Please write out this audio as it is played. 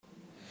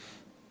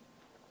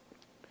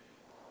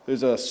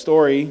There's a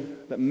story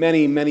that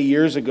many, many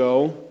years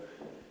ago,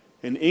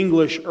 an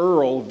English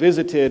earl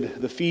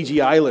visited the Fiji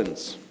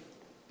Islands.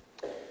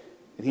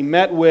 And he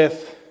met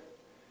with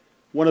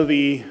one of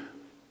the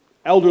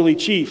elderly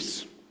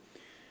chiefs.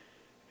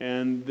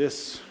 And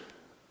this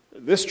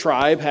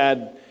tribe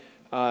had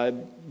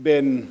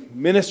been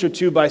ministered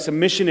to by some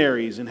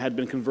missionaries and had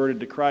been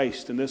converted to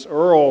Christ. And this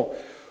earl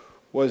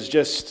was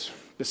just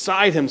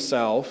beside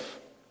himself.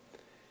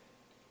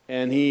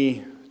 And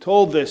he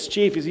told this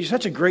chief, "You're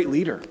such a great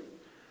leader.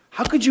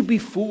 How could you be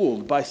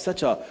fooled by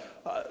such a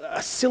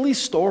silly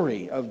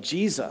story of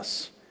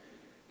Jesus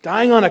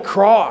dying on a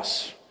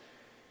cross?"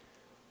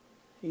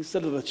 He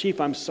said to the chief,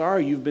 "I'm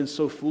sorry you've been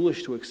so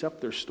foolish to accept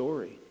their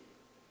story."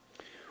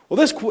 Well,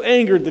 this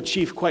angered the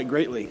chief quite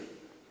greatly.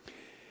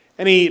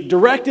 And he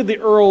directed the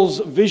earl's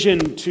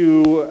vision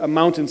to a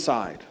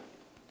mountainside.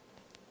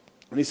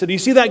 And he said, "Do you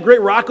see that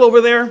great rock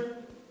over there?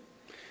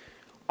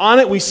 On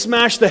it we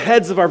smashed the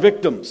heads of our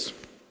victims.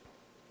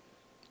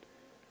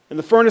 And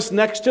the furnace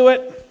next to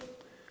it,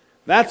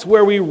 that's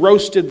where we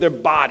roasted their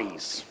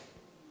bodies.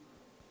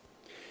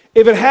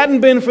 If it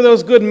hadn't been for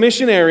those good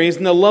missionaries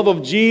and the love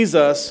of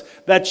Jesus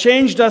that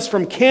changed us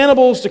from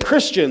cannibals to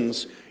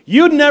Christians,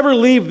 you'd never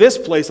leave this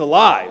place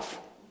alive.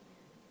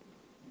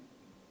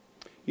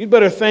 You'd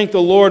better thank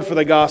the Lord for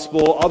the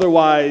gospel,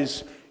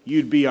 otherwise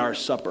you'd be our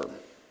supper."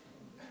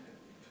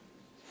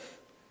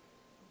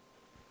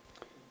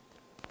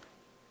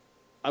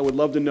 I would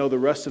love to know the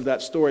rest of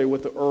that story,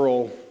 what the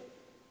earl,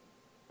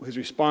 his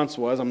response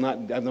was. I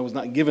was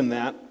not given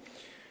that.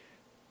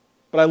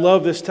 But I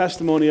love this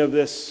testimony of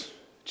this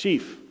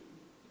chief.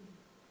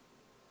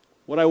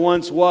 What I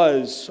once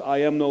was, I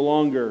am no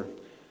longer.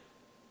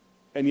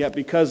 And yet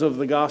because of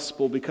the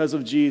gospel, because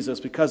of Jesus,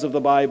 because of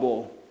the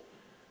Bible,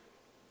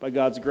 by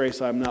God's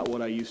grace, I'm not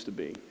what I used to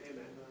be.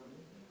 Amen.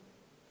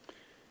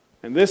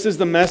 And this is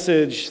the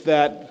message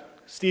that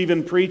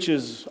Stephen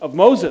preaches of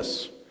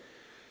Moses.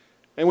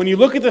 And when you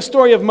look at the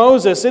story of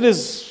Moses, it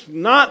is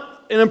not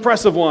an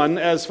impressive one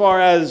as far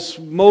as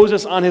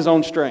Moses on his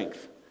own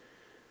strength.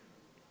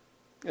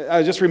 I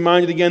was just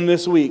reminded again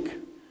this week,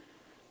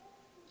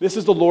 this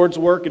is the Lord's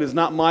work. It is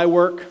not my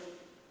work.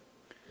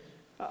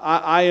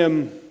 I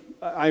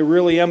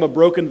really am a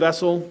broken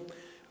vessel.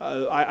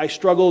 I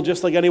struggle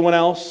just like anyone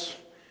else.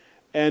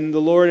 And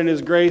the Lord in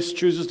His grace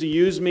chooses to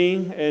use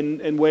me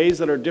in ways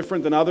that are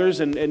different than others,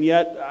 and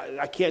yet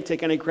I can't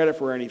take any credit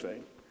for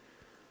anything.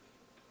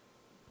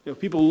 You know,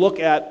 people look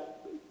at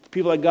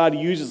people that God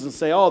uses and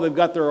say, "Oh, they've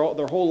got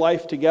their whole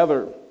life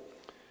together."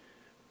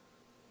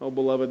 Oh,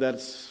 beloved,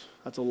 that's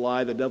a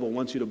lie the devil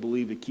wants you to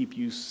believe to keep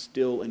you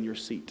still in your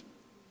seat.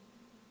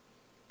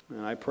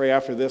 And I pray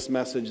after this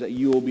message that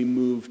you will be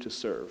moved to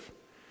serve.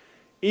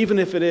 Even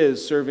if it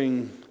is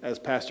serving, as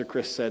Pastor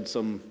Chris said,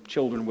 some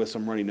children with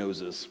some runny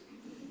noses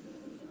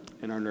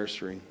in our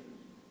nursery.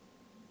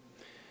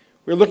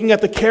 We're looking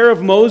at the care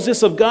of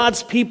Moses of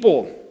God's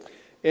people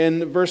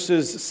in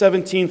verses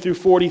 17 through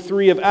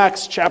 43 of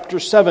Acts chapter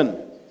 7.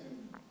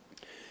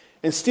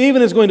 And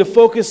Stephen is going to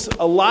focus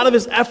a lot of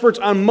his efforts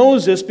on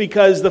Moses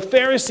because the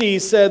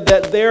Pharisees said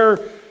that their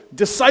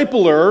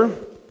discipler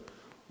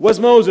was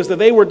Moses, that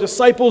they were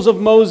disciples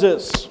of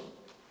Moses.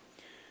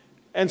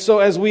 And so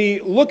as we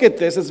look at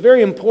this, it's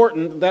very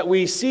important that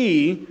we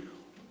see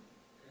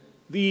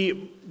the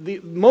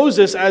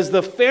Moses as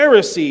the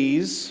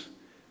Pharisees'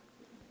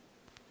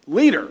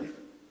 leader.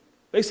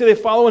 They say they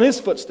follow in his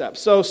footsteps.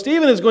 So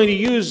Stephen is going to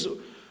use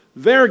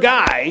their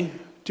guy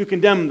to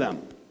condemn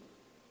them.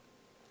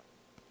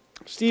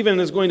 Stephen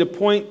is going to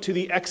point to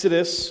the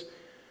Exodus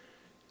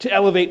to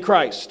elevate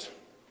Christ.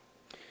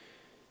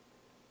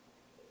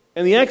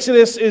 And the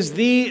Exodus is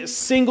the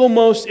single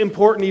most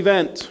important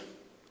event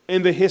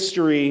in the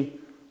history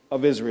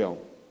of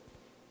Israel.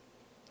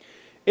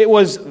 It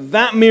was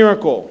that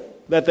miracle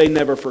that they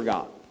never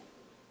forgot.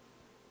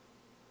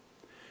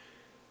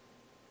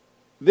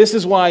 This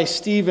is why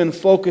Stephen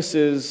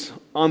focuses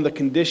on the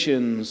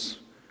conditions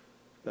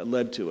that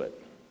led to it.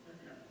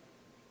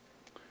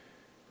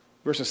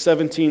 Verses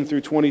 17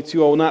 through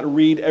 22, I will not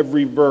read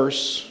every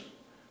verse,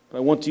 but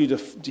I want you to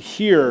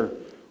hear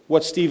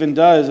what Stephen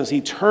does as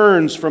he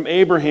turns from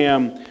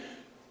Abraham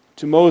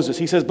to Moses.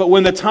 He says, "But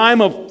when the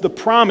time of the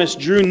promise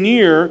drew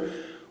near,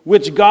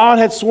 which God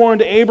had sworn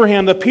to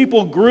Abraham, the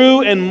people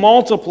grew and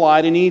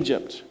multiplied in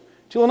Egypt,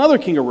 till another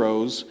king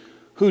arose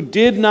who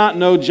did not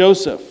know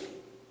Joseph.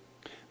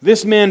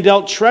 This man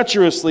dealt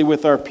treacherously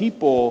with our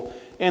people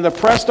and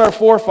oppressed our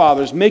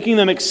forefathers, making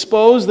them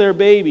expose their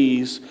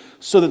babies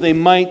so that they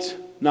might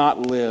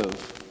not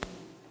live."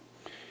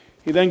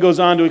 He then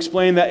goes on to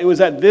explain that it was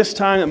at this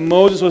time that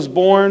Moses was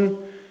born,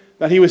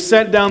 that he was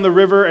sent down the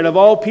river, and of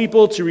all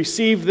people to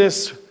receive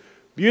this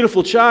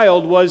beautiful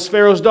child was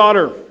Pharaoh's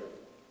daughter.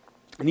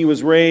 And he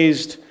was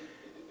raised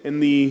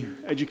in the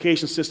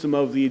education system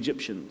of the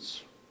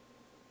Egyptians.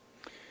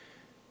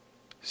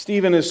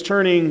 Stephen is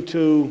turning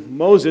to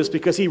Moses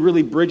because he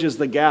really bridges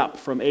the gap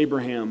from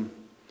Abraham.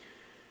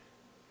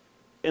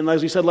 And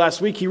as we said last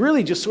week, he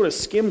really just sort of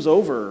skims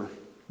over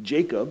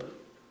Jacob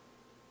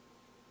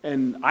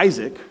and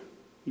Isaac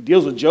He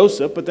deals with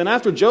Joseph, but then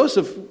after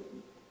Joseph,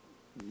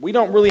 we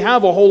don't really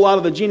have a whole lot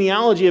of the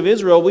genealogy of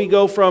Israel. We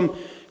go from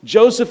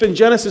Joseph in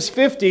Genesis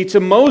 50 to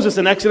Moses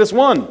in Exodus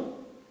 1.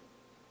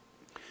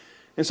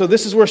 And so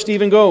this is where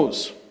Stephen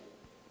goes.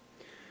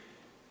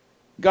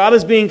 God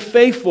is being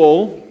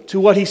faithful to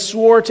what he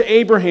swore to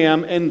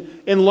Abraham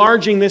in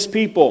enlarging this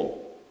people.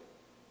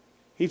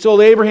 He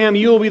told Abraham,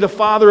 "You will be the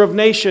father of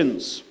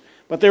nations."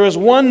 But there is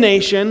one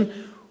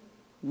nation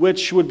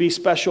which would be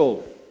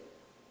special.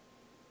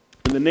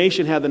 And the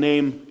nation had the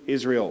name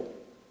Israel.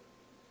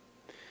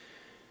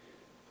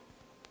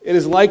 It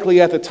is likely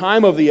at the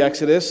time of the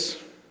Exodus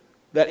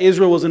that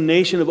Israel was a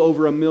nation of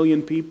over 1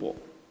 million people.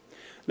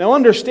 Now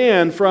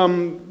understand,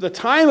 from the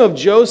time of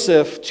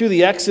Joseph to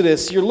the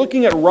Exodus, you're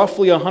looking at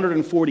roughly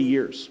 140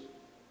 years.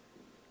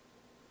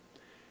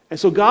 And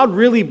so God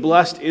really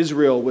blessed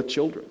Israel with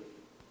children.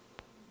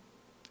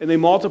 And they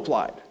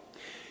multiplied.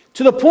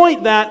 To the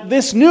point that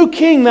this new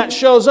king that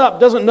shows up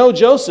doesn't know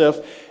Joseph.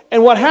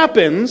 And what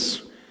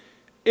happens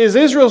is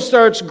Israel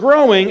starts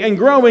growing and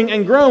growing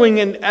and growing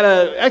and at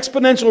an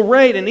exponential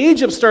rate. And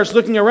Egypt starts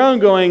looking around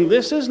going,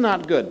 this is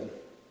not good.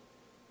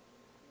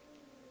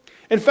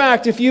 In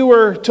fact, if you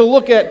were to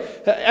look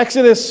at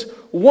Exodus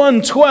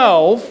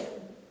 1:12,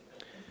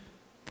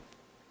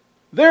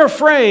 they're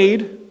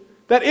afraid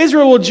that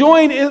Israel will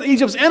join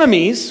Egypt's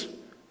enemies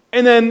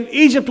and then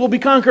Egypt will be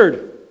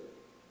conquered.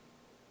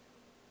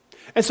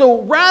 And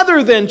so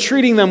rather than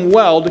treating them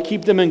well to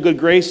keep them in good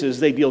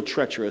graces, they deal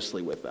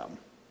treacherously with them.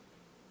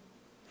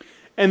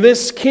 And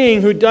this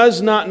king who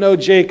does not know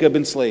Jacob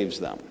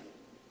enslaves them.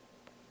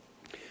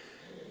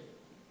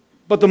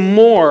 But the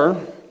more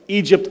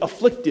Egypt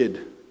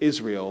afflicted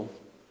Israel,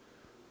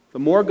 the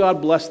more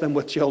God blessed them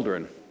with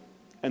children.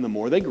 And the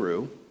more they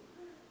grew,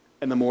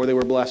 and the more they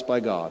were blessed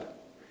by God.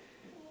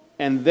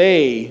 And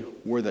they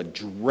were the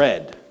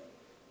dread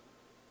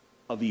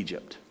of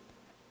Egypt.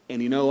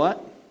 And you know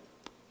what?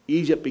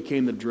 Egypt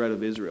became the dread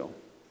of Israel.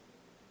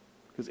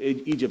 Because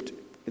Egypt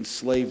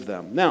enslaved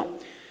them. Now,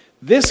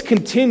 this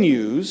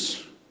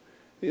continues,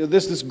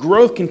 this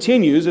growth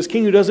continues, this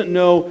king who doesn't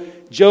know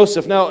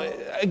Joseph. Now,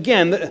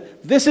 again,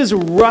 this is a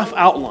rough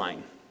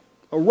outline.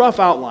 A rough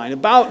outline.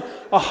 About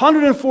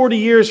 140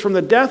 years from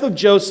the death of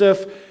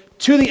Joseph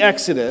to the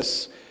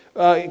Exodus,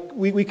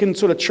 we can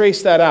sort of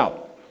trace that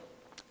out.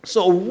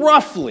 So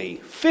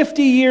roughly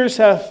 50 years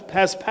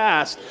has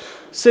passed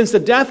since the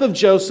death of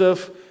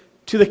Joseph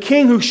to the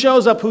king who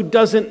shows up who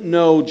doesn't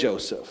know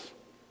Joseph.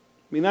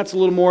 I mean, that's a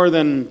little more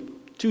than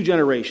 2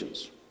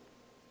 generations.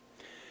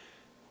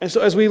 And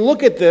so as we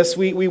look at this,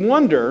 we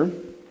wonder,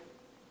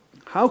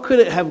 how could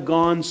it have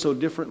gone so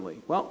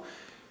differently? Well,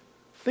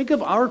 think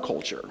of our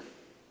culture.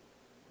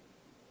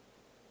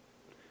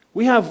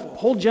 We have a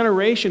whole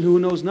generation who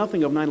knows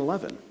nothing of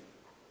 9/11.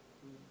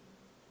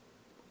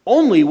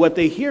 Only what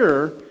they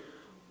hear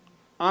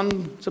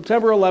on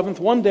September 11th,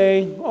 one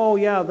day, oh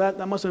yeah,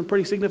 that must have been a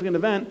pretty significant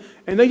event,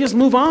 and they just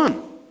move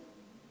on.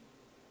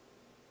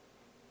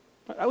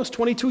 That was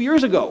 22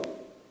 years ago.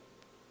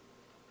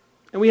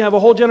 And we have a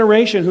whole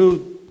generation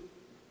who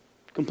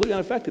completely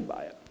unaffected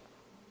by it.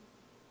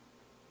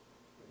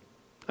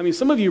 I mean,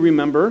 some of you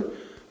remember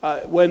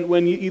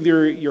when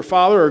either your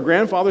father or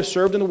grandfather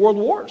served in the world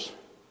wars.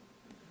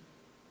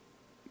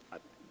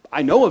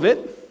 I know of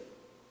it.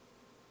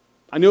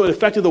 I knew it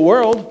affected the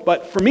world,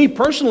 but for me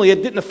personally,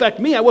 it didn't affect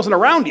me. I wasn't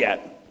around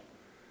yet.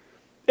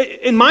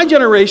 In my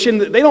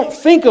generation, they don't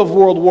think of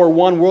World War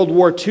I, World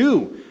War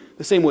II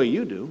the same way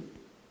you do.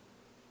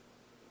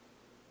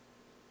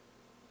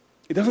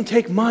 It doesn't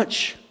take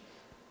much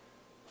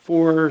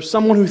for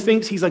someone who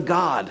thinks he's a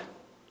god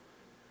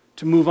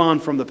to move on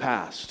from the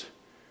past.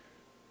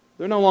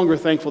 They're no longer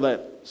thankful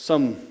that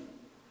some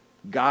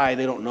guy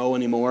they don't know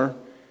anymore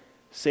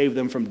saved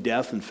them from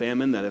death and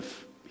famine, that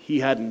if he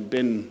hadn't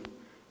been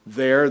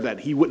there, that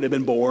he wouldn't have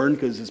been born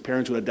because his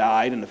parents would have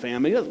died in the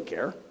famine. He doesn't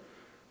care.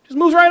 Just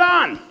moves right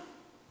on.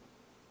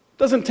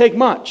 Doesn't take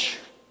much.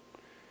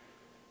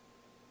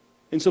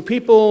 And so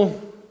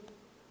people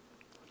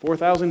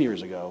 4,000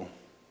 years ago,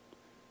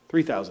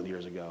 3,000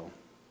 years ago,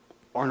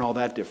 aren't all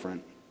that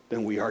different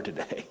than we are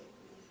today.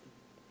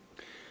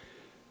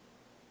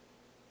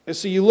 And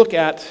so you look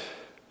at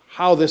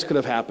how this could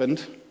have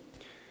happened.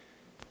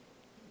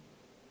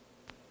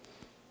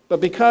 But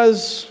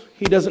because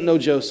he doesn't know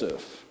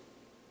Joseph,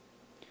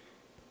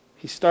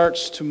 he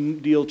starts to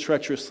deal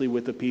treacherously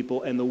with the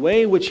people, and the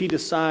way in which he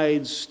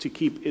decides to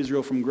keep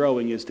Israel from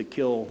growing is to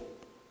kill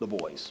the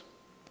boys.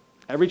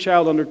 Every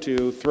child under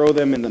 2, throw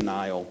them in the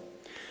Nile.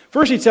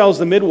 First he tells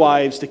the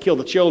midwives to kill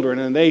the children,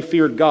 and they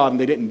feared God and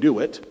they didn't do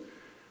it.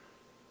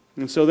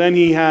 And so then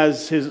he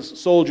has his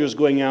soldiers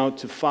going out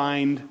to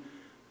find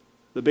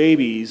the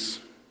babies.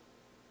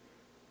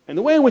 And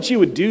the way in which he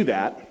would do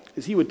that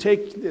is he would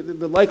take,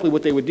 likely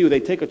what they would do,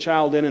 they'd take a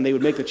child in and they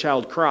would make the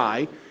child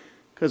cry,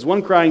 because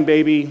one crying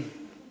baby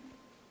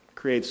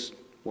creates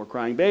more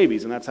crying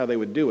babies, and that's how they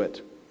would do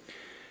it.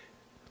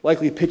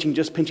 Likely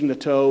just pinching the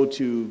toe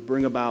to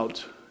bring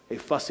about a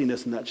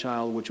fussiness in that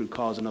child, which would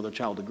cause another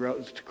child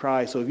to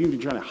cry. So if you've been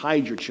trying to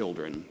hide your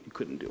children, you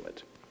couldn't do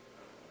it.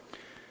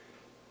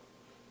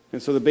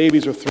 And so the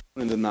babies were thrown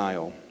into the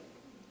Nile.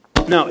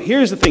 Now,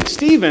 here's the thing.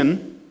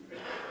 Stephen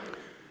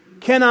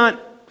cannot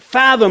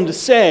fathom to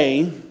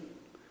say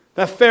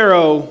that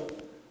Pharaoh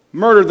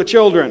murdered the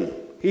children.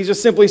 He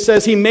just simply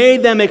says he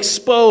made them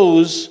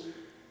expose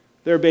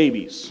their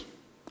babies.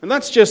 And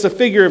that's just a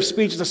figure of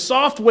speech. It's a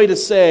soft way to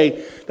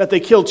say that they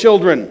killed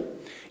children.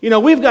 You know,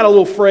 we've got a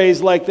little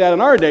phrase like that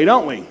in our day,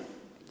 don't we?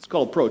 It's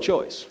called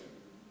pro-choice.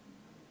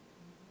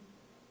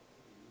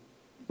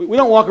 We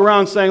don't walk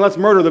around saying, let's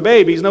murder the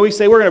babies. No, we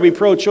say we're going to be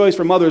pro-choice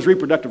for mothers'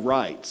 reproductive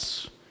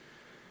rights.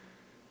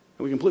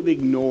 And we completely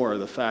ignore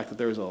the fact that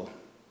there's a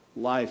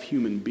live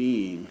human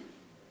being.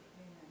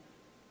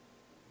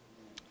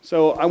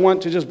 So I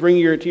want to just bring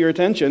to your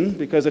attention,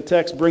 because the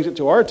text brings it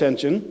to our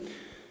attention,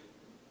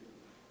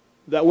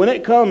 that when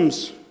it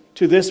comes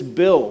to this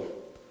bill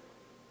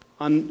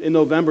in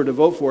November to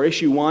vote for,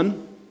 issue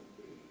 1,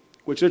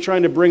 which they're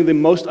trying to bring the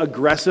most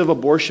aggressive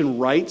abortion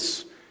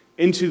rights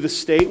into the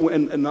state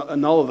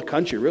and all of the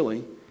country,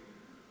 really.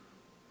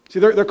 See,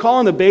 they're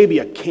calling the baby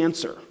a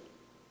cancer.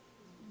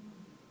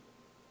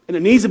 And it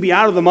needs to be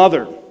out of the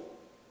mother.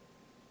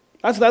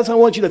 That's how I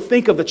want you to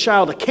think of the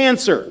child, a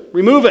cancer.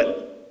 Remove it.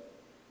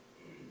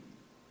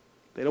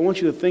 They don't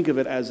want you to think of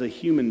it as a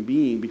human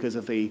being, because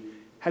if they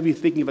have you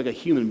thinking of like a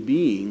human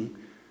being,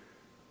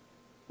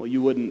 well,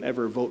 you wouldn't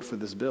ever vote for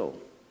this bill.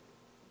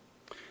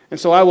 And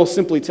so I will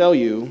simply tell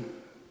you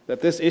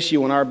that this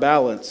issue on our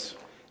ballots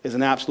is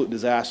an absolute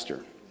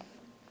disaster.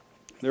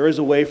 There is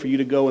a way for you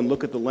to go and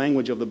look at the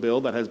language of the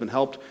bill that has been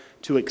helped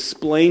to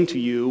explain to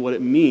you what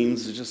it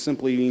means. It just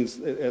simply means,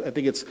 I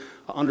think it's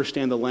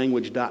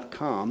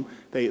understandthelanguage.com.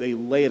 They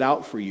lay it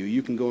out for you.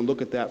 You can go and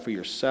look at that for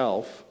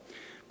yourself.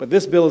 But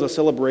this bill is a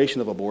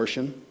celebration of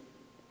abortion.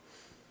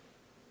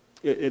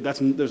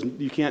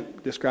 You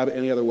can't describe it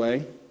any other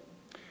way.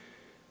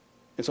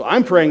 And so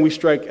I'm praying we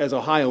strike, as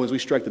Ohioans, we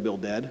strike the bill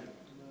dead.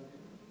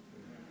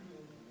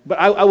 But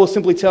I will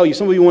simply tell you,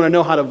 some of you want to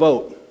know how to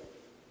vote.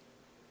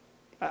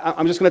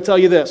 I'm just going to tell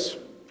you this.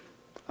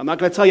 I'm not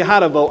going to tell you how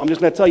to vote. I'm just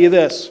going to tell you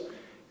this.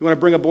 You want to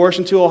bring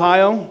abortion to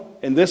Ohio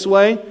in this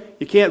way?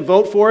 You can't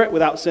vote for it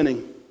without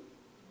sinning.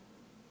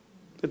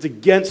 It's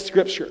against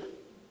Scripture.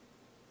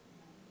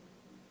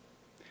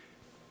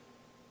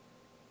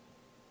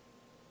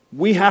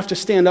 We have to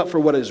stand up for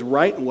what is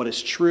right and what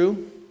is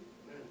true.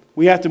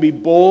 We have to be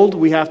bold.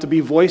 We have to be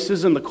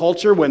voices in the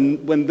culture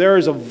when there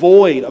is a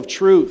void of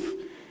truth.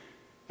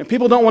 And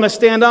people don't want to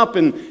stand up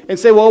and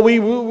say, well, we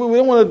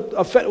don't want to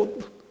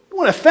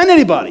offend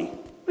anybody.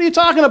 What are you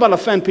talking about,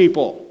 offend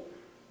people?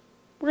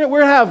 We're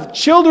going to have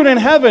children in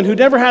heaven who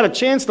never had a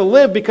chance to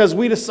live because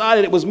we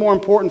decided it was more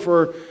important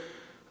for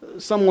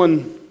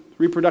someone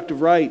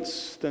reproductive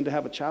rights than to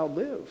have a child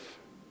live.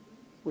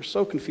 We're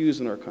so confused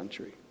in our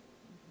country.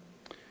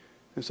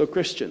 And so,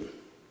 Christian,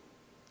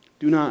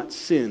 do not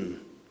sin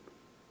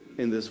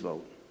in this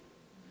vote.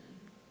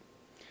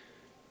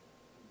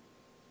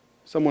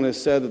 Someone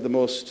has said that the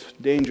most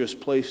dangerous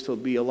place to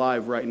be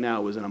alive right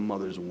now is in a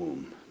mother's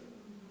womb.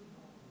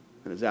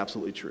 And it's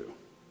absolutely true.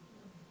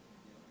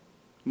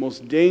 The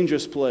most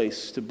dangerous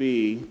place to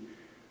be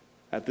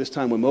at this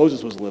time when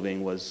Moses was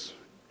living was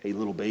a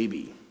little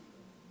baby.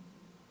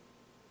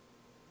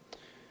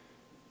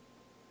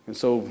 And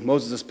so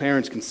Moses'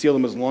 parents concealed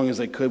him as long as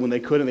they could. When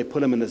they couldn't, they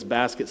put him in this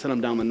basket, sent him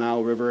down the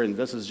Nile River, and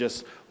this is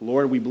just,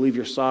 Lord, we believe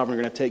you're sovereign.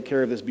 We're going to take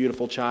care of this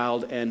beautiful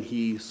child, and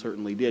he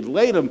certainly did.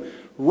 Laid him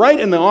right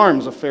in the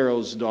arms of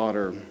Pharaoh's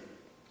daughter.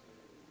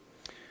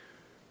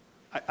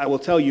 I will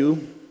tell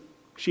you,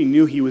 she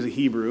knew he was a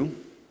Hebrew.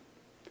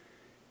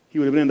 He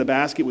would have been in the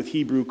basket with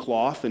Hebrew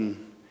cloth,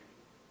 and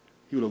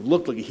he would have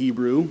looked like a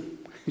Hebrew.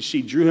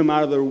 She drew him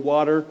out of the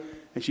water,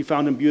 and she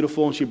found him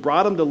beautiful, and she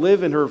brought him to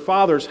live in her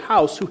father's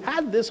house, who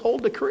had this whole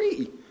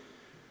decree.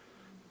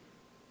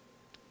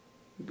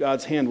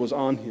 God's hand was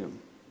on him.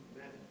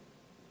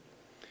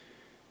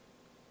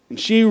 And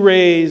she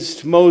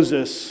raised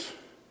Moses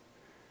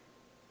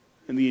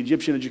in the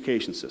Egyptian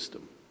education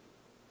system.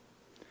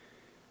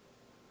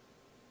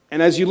 And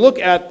as you look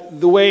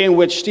at the way in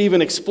which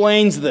Stephen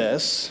explains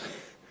this,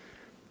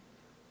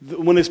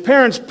 when his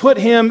parents put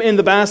him in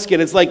the basket,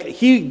 it's like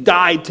he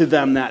died to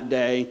them that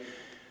day,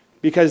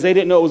 because they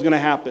didn't know what was going to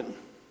happen.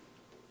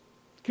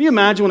 Can you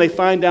imagine when they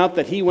find out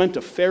that he went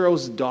to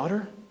Pharaoh's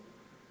daughter?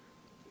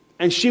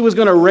 And she was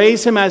going to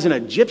raise him as an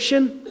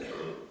Egyptian?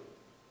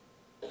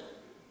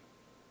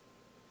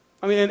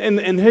 I mean,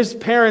 in his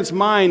parents'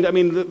 mind, I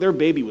mean, their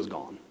baby was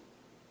gone.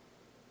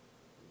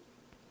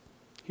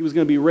 He was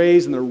going to be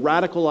raised in the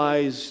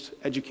radicalized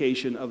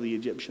education of the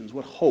Egyptians.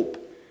 What hope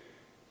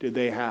did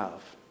they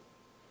have?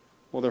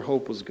 Well, their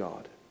hope was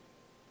God.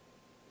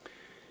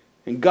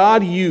 And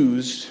God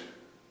used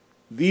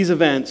these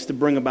events to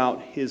bring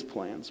about his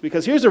plans.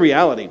 Because here's the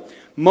reality.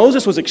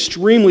 Moses was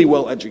extremely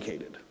well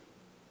educated.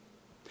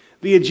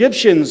 The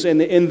Egyptians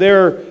in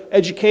their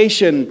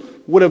education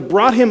would have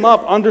brought him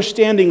up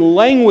understanding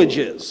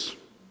languages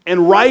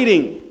and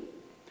writing.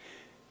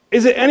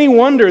 Is it any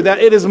wonder that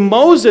it is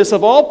Moses,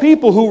 of all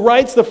people, who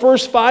writes the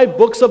first 5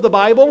 books of the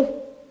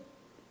Bible?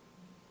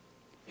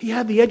 He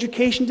had the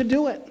education to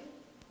do it.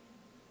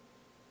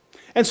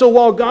 And so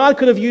while God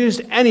could have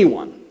used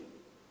anyone,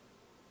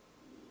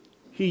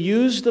 he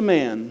used a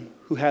man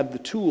who had the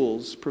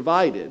tools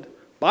provided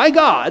by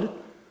God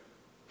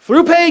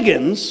through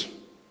pagans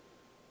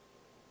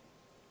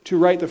to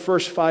write the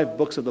first 5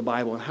 books of the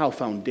Bible, and how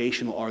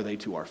foundational are they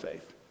to our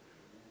faith?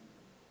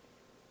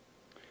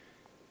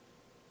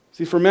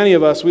 See, for many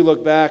of us, we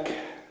look back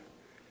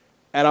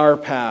at our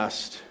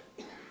past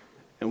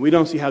and we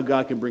don't see how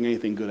God can bring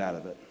anything good out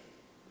of it.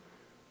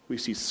 We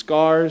see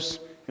scars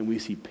and we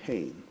see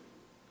pain.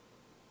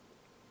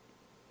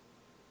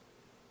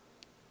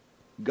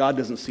 God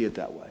doesn't see it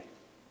that way.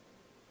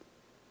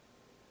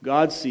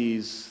 God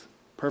sees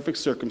perfect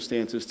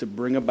circumstances to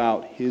bring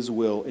about his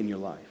will in your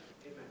life.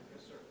 Amen.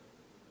 Yes, sir.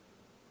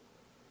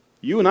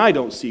 You and I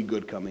don't see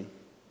good coming.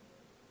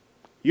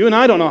 You and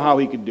I don't know how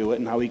he could do it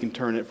and how he can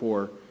turn it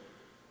for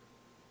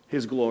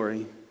his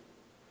glory.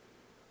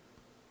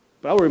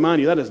 But I will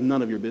remind you, that is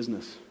none of your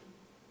business.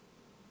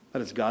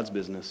 That is God's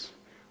business.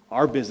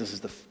 Our business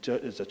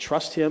is to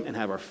trust him and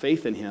have our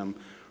faith in him,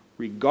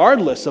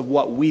 regardless of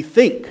what we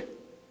think.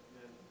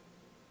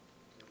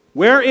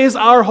 Where is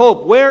our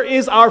hope? Where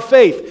is our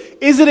faith?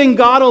 Is it in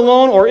God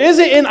alone, or is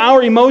it in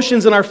our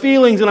emotions and our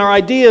feelings and our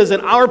ideas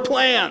and our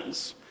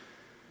plans?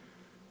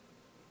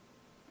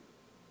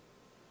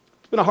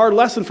 It's been a hard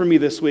lesson for me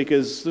this week,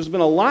 as there's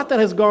been a lot that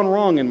has gone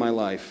wrong in my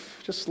life.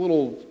 Just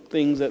little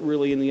things that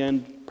really in the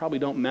end probably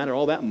don't matter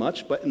all that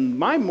much, but in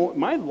my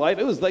life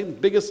it was like the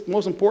biggest,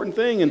 most important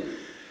thing, and the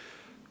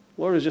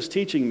Lord is just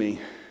teaching me,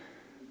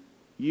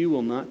 you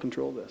will not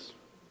control this.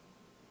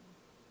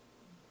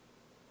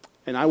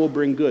 And I will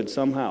bring good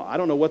somehow. I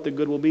don't know what the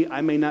good will be. I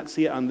may not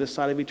see it on this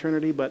side of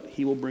eternity, but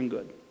he will bring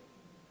good.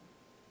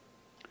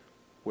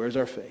 Where's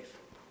our faith?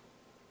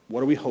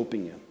 What are we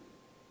hoping in?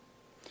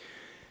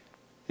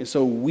 And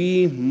so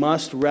we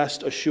must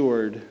rest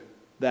assured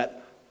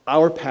that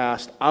our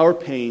past, our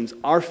pains,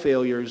 our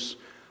failures,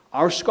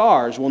 our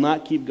scars will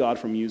not keep God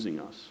from using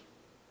us.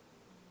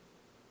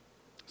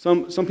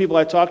 Some people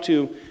I talk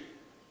to,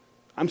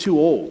 I'm too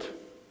old.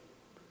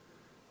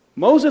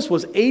 Moses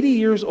was 80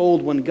 years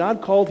old when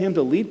God called him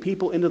to lead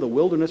people into the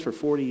wilderness for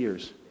 40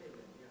 years.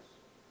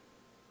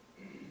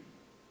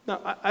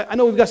 Now, I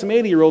know we've got some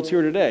 80-year-olds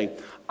here today.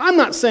 I'm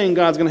not saying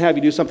God's going to have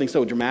you do something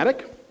so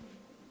dramatic,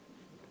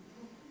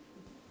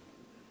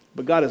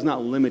 but God is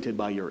not limited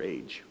by your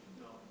age.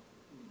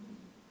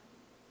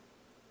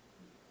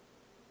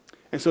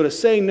 And so to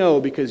say no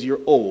because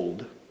you're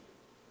old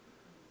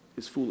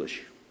is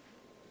foolish.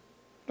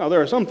 Now,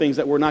 there are some things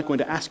that we're not going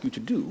to ask you to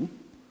do,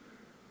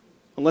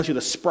 unless you're the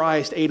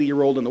spryest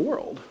 80-year-old in the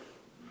world.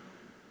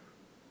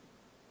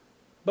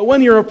 But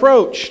when you're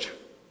approached,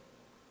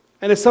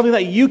 and it's something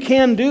that you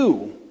can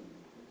do,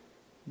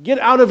 get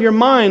out of your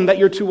mind that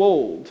you're too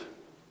old.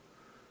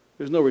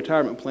 There's no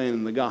retirement plan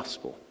in the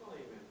gospel.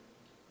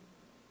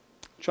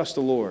 Trust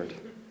the Lord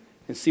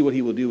and see what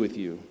he will do with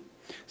you.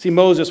 See,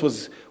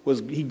 Moses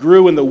he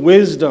grew in the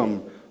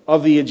wisdom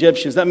of the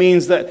Egyptians. That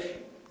means that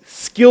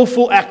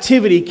skillful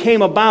activity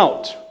came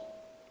about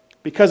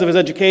because of his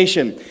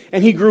education.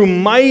 And he grew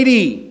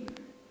mighty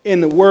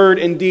in the word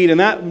and deed. And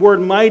that word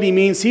mighty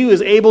means he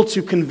was able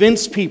to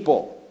convince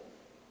people.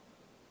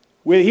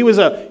 He was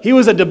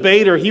a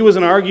debater. He was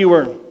an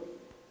arguer.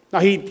 Now,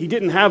 he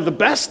didn't have the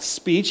best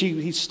speech.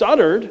 He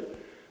stuttered.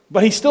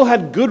 But he still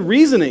had good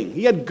reasoning.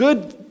 He had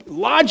good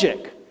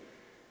logic.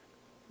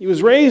 He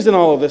was raised in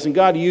all of this, and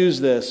God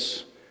used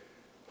this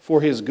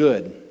for his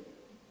good.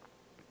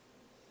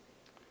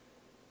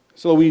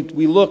 So we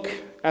look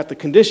at the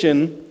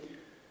condition.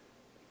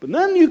 But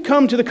then you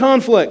come to the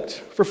conflict.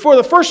 For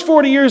the first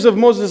 40 years of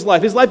Moses'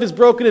 life, his life is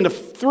broken into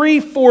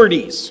 3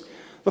 40s.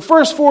 The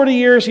first 40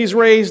 years he's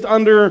raised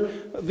under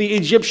the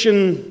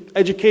Egyptian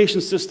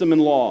education system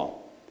and law.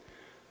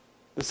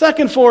 The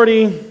second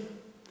 40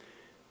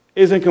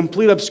 is in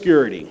complete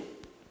obscurity.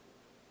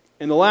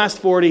 In the last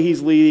 40,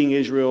 he's leading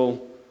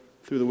Israel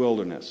through the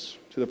wilderness,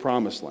 to the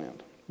promised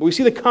land. But we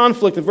see the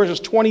conflict in verses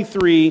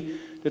 23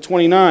 to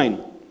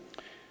 29.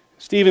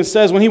 Stephen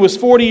says, when he was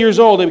 40 years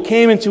old, it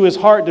came into his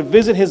heart to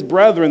visit his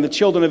brethren, the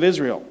children of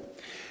Israel.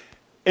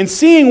 And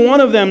seeing one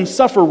of them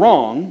suffer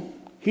wrong,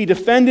 he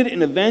defended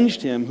and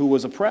avenged him who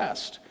was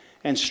oppressed,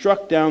 and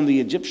struck down the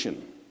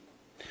Egyptian.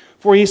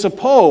 For he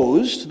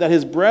supposed that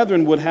his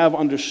brethren would have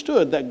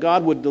understood that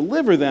God would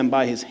deliver them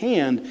by his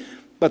hand,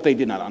 but they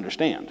did not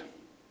understand.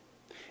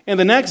 And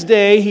the next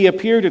day he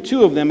appeared to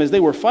 2 of them as they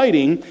were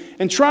fighting,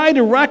 and tried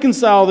to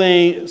reconcile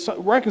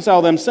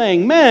them,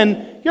 saying,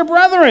 Men, you're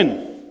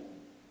brethren.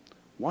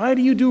 Why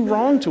do you do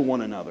wrong to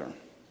one another?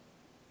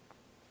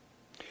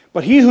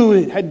 But he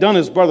who had done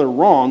his brother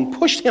wrong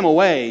pushed him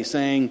away,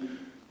 saying,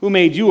 Who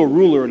made you a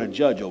ruler and a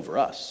judge over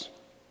us?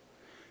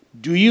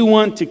 Do you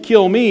want to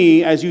kill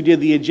me as you did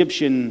the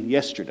Egyptian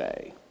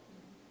yesterday?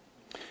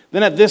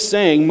 Then at this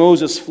saying,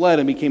 Moses fled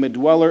and became a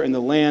dweller in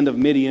the land of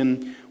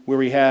Midian,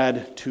 where he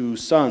had 2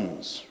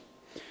 sons.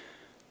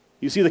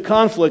 You see the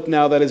conflict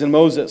now that is in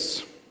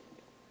Moses.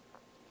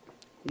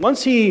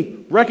 Once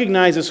he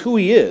recognizes who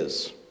he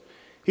is,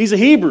 he's a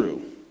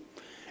Hebrew.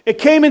 It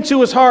came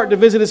into his heart to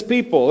visit his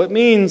people.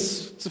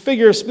 It's a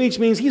figure of speech,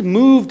 means he's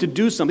moved to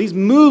do something. He's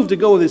moved to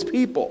go with his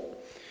people.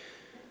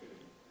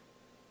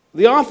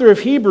 The author of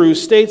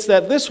Hebrews states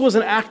that this was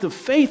an act of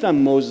faith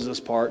on Moses'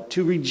 part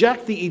to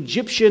reject the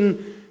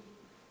Egyptian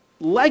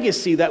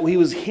legacy that he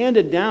was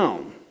handed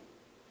down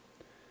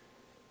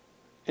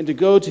and to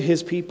go to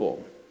his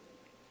people.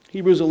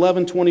 Hebrews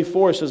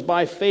 11:24 says,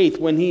 by faith,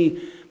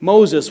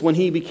 Moses, when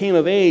he became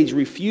of age,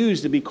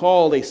 refused to be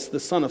called the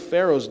son of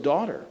Pharaoh's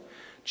daughter,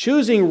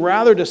 choosing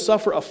rather to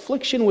suffer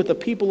affliction with the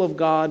people of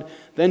God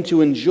than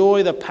to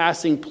enjoy the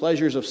passing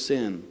pleasures of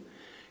sin,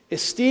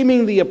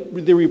 esteeming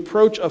the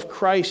reproach of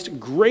Christ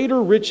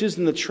greater riches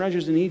than the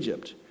treasures in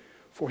Egypt,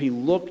 for he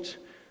looked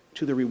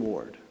to the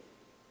reward.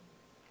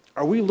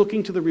 Are we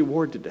looking to the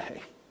reward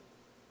today?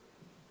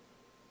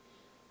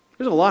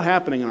 There's a lot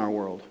happening in our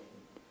world.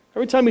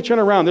 Every time we turn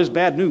around, there's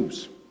bad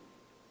news.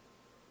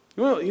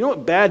 You know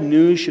what bad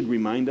news should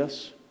remind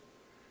us?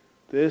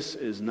 This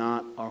is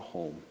not our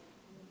home.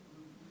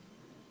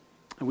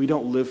 And we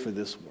don't live for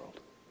this world.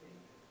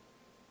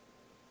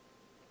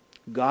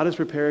 God is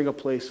preparing a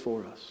place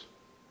for us.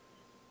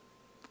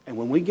 And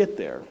when we get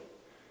there,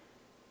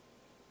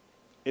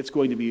 it's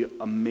going to be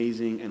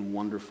amazing and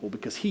wonderful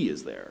because He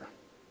is there.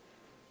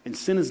 And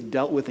sin is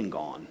dealt with and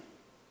gone.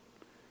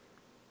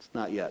 It's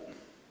not yet.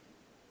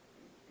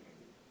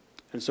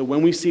 And so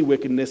when we see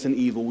wickedness and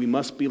evil, we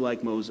must be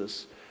like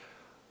Moses.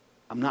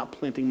 I'm not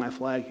planting my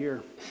flag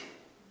here.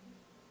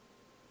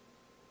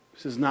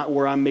 This is not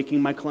where I'm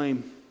making my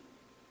claim.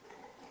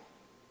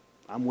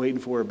 I'm waiting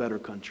for a better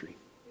country.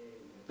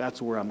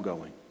 That's where I'm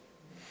going.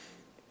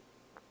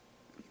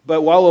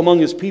 But while among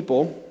his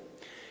people,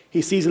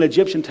 he sees an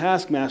Egyptian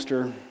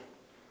taskmaster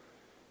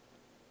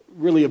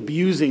really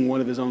abusing one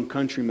of his own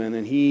countrymen,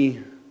 and he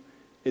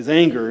is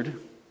angered.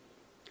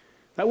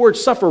 That word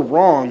suffer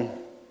wrong,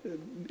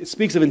 it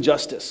speaks of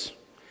injustice.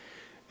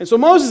 And so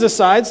Moses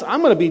decides,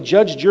 I'm going to be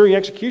judge, jury,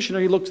 executioner.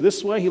 He looks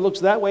this way, he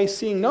looks that way,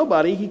 seeing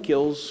nobody, he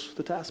kills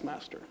the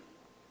taskmaster.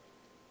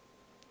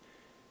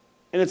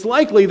 And it's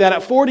likely that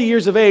at 40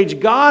 years of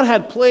age, God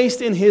had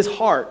placed in his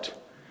heart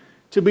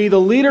to be the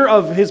leader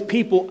of his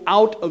people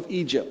out of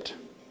Egypt.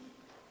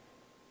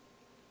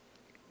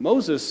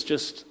 Moses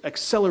just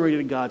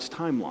accelerated God's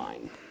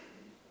timeline.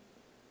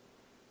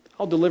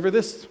 I'll deliver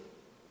this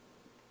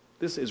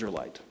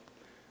Israelite.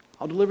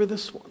 I'll deliver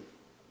this one.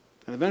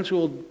 And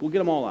eventually we'll get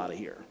them all out of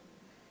here.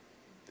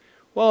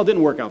 Well, it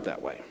didn't work out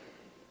that way.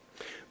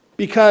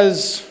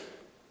 Because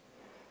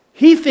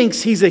he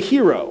thinks he's a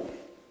hero.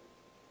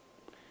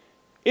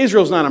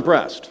 Israel's not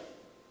impressed.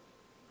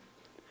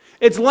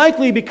 It's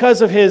likely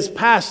because of his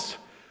past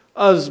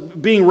as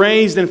being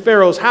raised in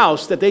Pharaoh's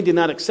house that they did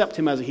not accept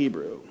him as a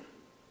Hebrew.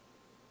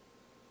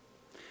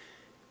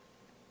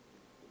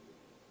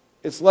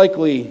 It's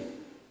likely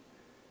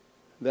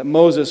that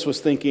Moses was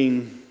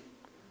thinking,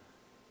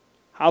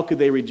 how could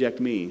they reject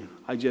me?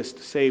 I just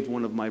saved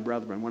one of my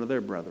brethren, one of their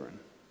brethren.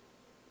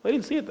 They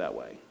didn't see it that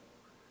way.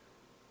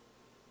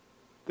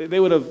 They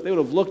would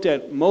have looked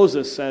at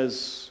Moses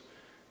as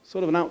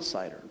sort of an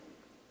outsider.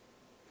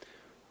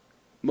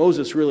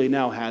 Moses really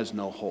now has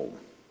no home.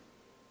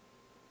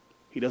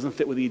 He doesn't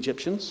fit with the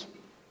Egyptians.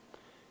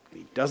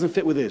 He doesn't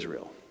fit with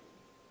Israel.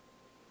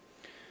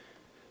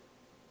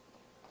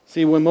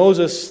 See, when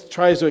Moses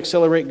tries to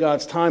accelerate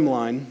God's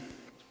timeline,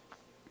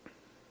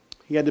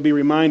 he had to be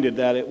reminded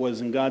that it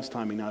was in God's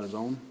timing, not his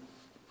own.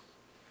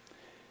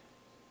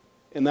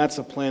 And that's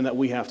a plan that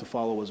we have to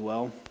follow as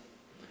well.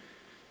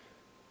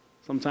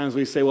 Sometimes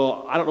we say,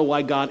 well, I don't know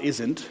why God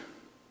isn't.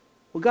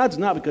 Well, God's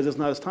not because it's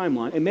not his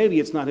timeline, and maybe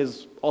it's not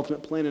his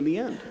ultimate plan in the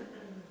end.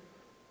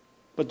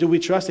 But do we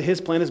trust that his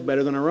plan is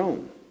better than our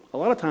own? A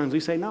lot of times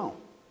we say no,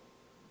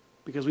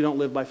 because we don't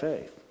live by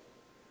faith.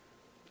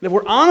 And if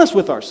we're honest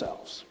with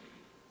ourselves,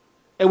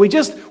 and we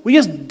just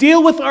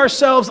deal with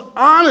ourselves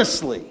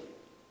honestly,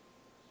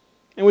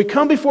 and we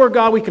come before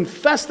God, we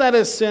confess that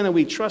as sin, and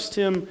we trust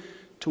him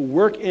to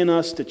work in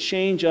us, to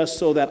change us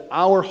so that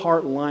our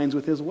heart lines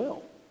with his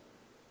will.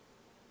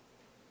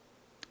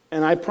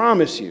 And I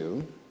promise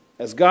you,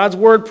 as God's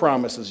word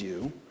promises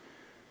you,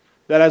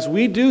 that as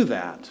we do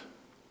that,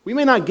 we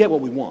may not get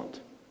what we want,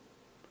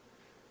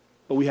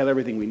 but we have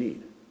everything we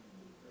need.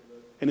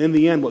 And in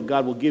the end, what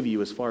God will give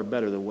you is far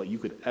better than what you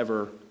could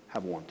ever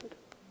have wanted.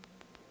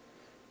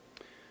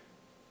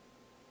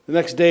 The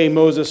next day,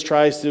 Moses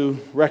tries to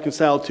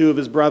reconcile two of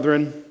his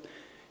brethren.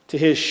 To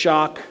his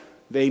shock,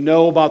 they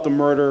know about the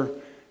murder,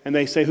 and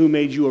they say, "Who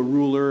made you a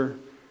ruler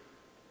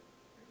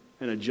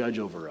and a judge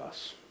over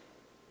us?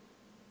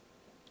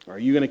 Are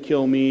you going to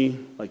kill me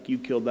like you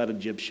killed that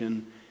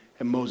Egyptian?"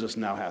 And Moses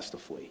now has to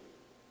flee.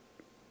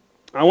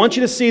 I want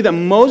you to see that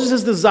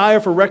Moses' desire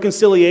for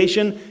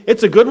reconciliation,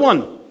 it's a good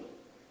one.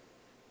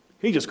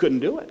 He just couldn't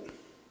do it.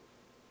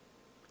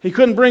 He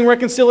couldn't bring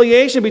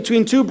reconciliation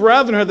between two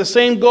brethren who had the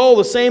same goal,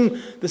 the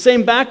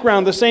same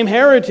background, the same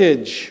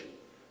heritage.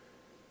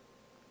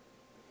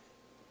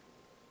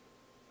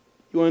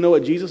 You want to know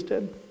what Jesus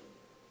did?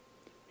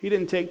 He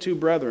didn't take two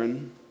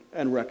brethren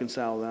and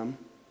reconcile them.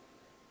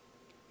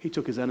 He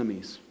took his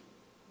enemies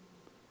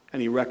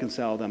and he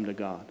reconciled them to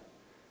God.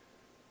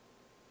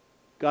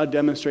 God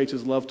demonstrates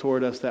his love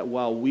toward us that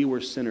while we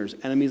were sinners,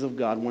 enemies of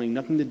God, wanting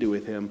nothing to do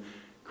with him,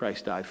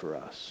 Christ died for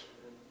us.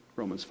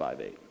 Romans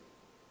 5:8.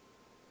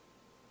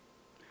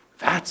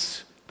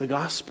 That's the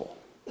gospel.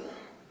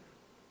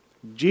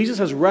 Jesus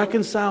has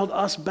reconciled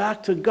us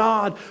back to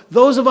God,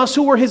 those of us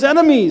who were his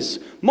enemies.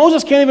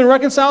 Moses can't even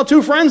reconcile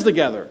two friends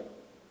together.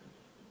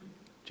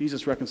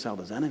 Jesus reconciled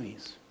his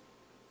enemies.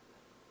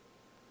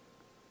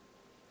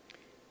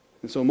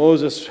 And so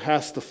Moses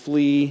has to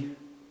flee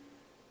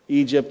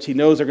Egypt. He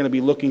knows they're going to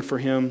be looking for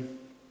him.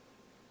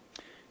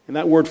 And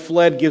that word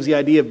fled gives the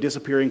idea of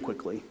disappearing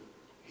quickly.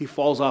 He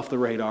falls off the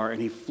radar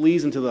and he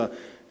flees into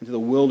the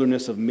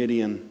wilderness of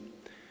Midian.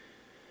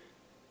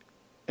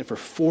 And for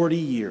 40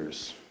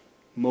 years,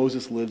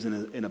 Moses lives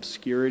in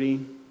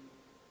obscurity.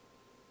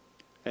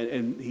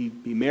 And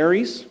he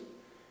marries.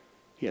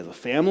 He has a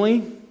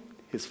family.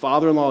 His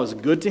father-in-law is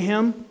good to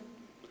him.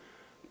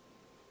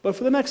 But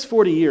for the next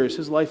 40 years,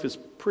 his life is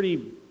pretty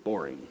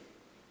boring.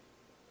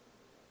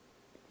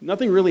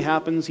 Nothing really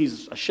happens.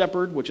 He's a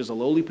shepherd, which is a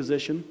lowly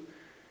position.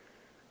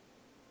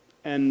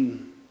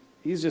 And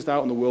he's just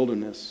out in the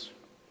wilderness.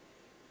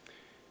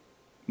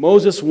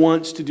 Moses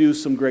wants to do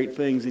some great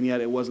things, and yet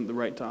it wasn't the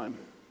right time.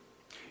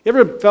 You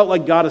ever felt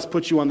like God has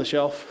put you on the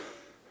shelf?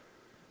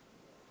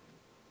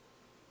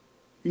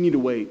 You need to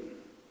wait.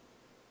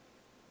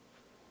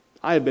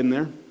 I have been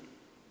there.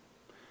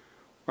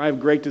 I have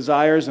great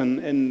desires,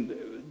 and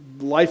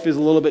life is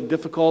a little bit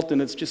difficult,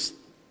 and it's just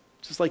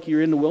like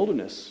you're in the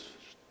wilderness.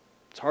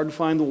 It's hard to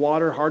find the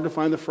water, hard to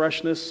find the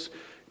freshness.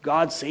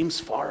 God seems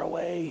far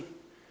away.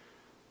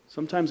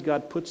 Sometimes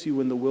God puts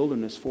you in the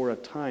wilderness for a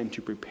time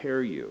to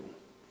prepare you.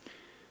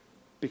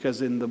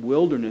 Because in the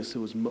wilderness,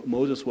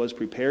 Moses was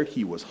prepared.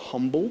 He was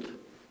humbled.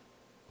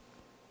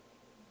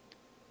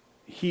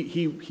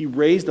 He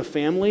raised a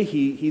family.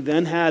 He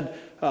then had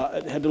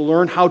to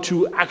learn how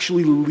to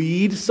actually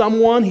lead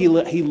someone. He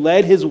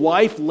led his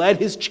wife, led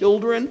his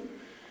children.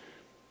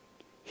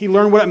 He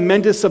learned what it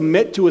meant to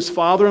submit to his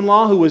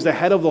father-in-law, who was the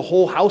head of the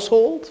whole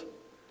household.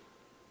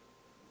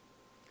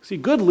 See,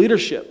 good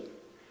leadership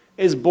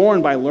is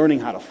born by learning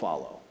how to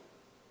follow.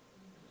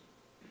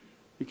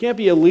 You can't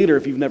be a leader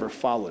if you've never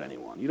followed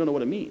anyone. You don't know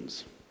what it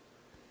means.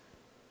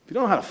 If you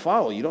don't know how to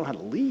follow, you don't know how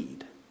to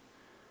lead.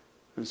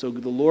 And so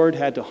the Lord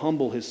had to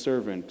humble his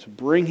servant, to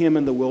bring him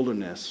in the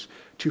wilderness,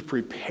 to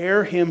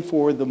prepare him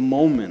for the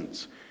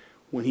moment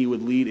when he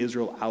would lead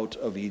Israel out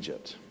of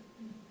Egypt.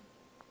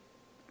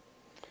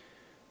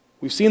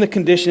 We've seen the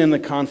condition and the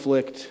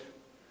conflict,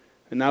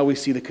 and now we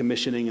see the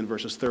commissioning in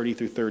verses 30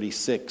 through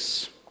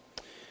 36.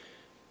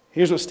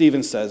 Here's what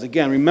Stephen says.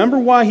 Again, remember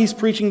why he's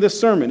preaching this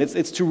sermon.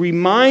 It's to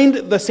remind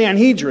the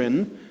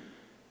Sanhedrin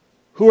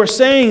who are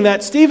saying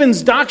that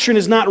Stephen's doctrine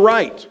is not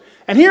right.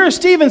 And here is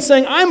Stephen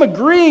saying, I'm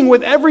agreeing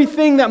with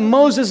everything that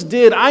Moses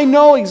did. I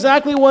know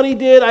exactly what he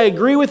did. I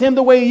agree with him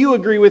the way you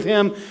agree with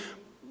him.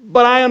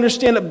 But I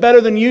understand it better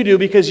than you do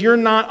because you're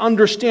not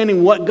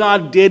understanding what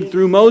God did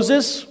through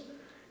Moses.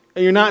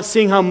 And you're not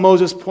seeing how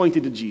Moses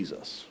pointed to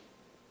Jesus.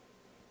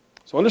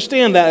 So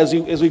understand that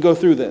as we go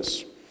through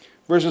this.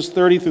 Verses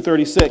 30 through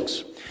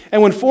 36.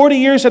 And when 40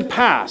 years had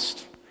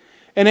passed,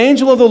 an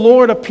angel of the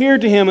Lord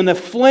appeared to him in the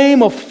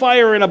flame of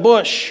fire in a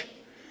bush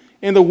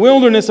in the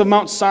wilderness of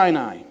Mount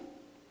Sinai.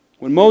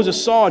 When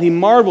Moses saw it, he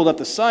marveled at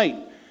the sight.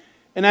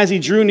 And as he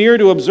drew near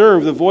to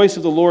observe, the voice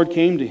of the Lord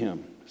came to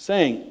him,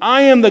 saying,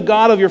 I am the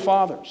God of your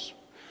fathers,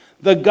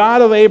 the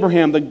God of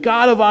Abraham, the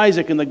God of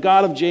Isaac, and the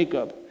God of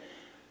Jacob.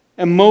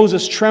 And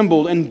Moses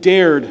trembled and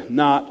dared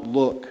not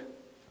look.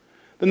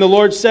 Then the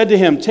Lord said to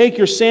him, take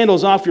your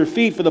sandals off your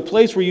feet, for the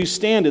place where you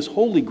stand is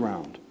holy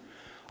ground.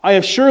 I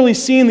have surely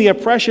seen the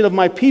oppression of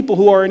my people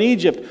who are in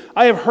Egypt.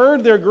 I have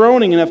heard their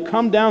groaning and have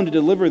come down to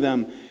deliver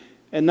them.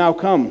 And now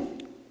come,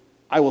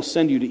 I will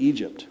send you to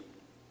Egypt.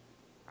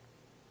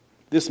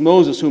 This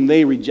Moses whom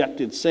they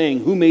rejected,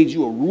 saying, who made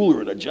you a ruler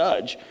and a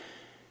judge,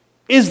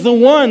 is the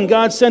one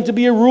God sent to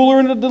be a ruler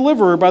and a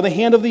deliverer by the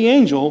hand of the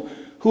angel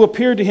who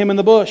appeared to him in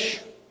the bush.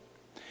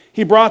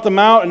 He brought them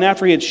out, and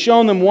after he had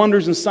shown them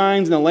wonders and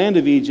signs in the land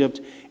of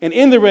Egypt, and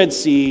in the Red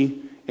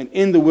Sea, and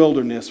in the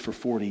wilderness for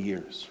 40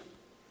 years.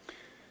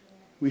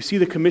 We see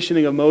the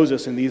commissioning of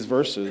Moses in these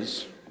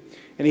verses.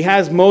 And he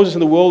has Moses in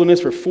the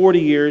wilderness for 40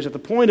 years. At the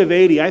point of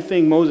 80, I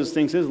think Moses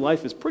thinks his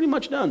life is pretty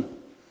much done.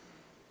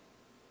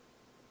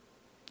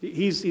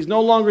 He's no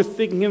longer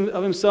thinking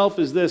of himself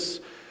as this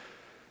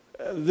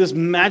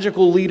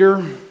magical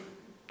leader.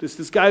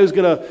 This guy who's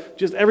going to,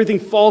 just everything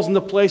falls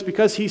into place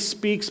because he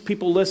speaks,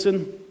 people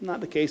listen.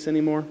 Not the case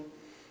anymore.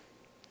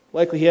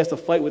 Likely he has to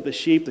fight with the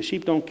sheep. The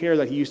sheep don't care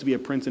that he used to be a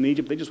prince in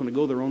Egypt. They just want to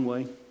go their own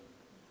way.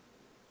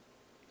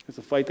 It's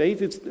a fight.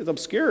 It's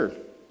obscure.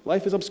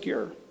 Life is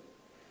obscure.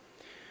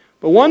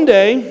 But one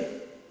day,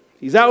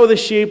 he's out with the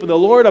sheep, and the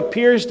Lord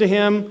appears to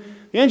him.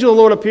 The angel of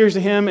the Lord appears to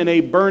him in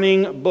a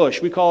burning bush.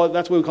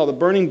 That's what we call the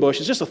burning bush.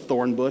 It's just a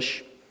thorn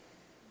bush.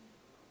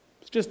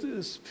 Just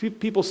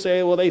people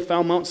say, well, they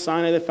found Mount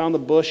Sinai, they found the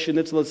bush, and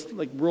it's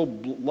like real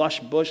lush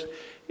bush.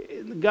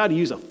 God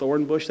used a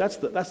thorn bush. That's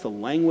the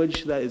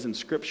language that is in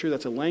Scripture.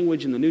 That's a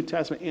language in the New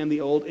Testament and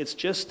the Old. It's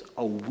just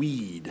a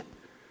weed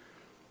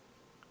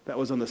that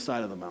was on the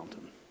side of the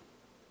mountain.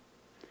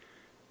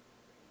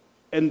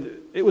 And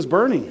it was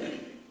burning.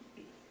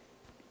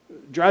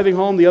 Driving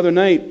home the other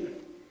night,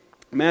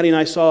 Maddie and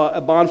I saw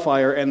a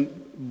bonfire, and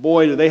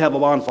boy, do they have a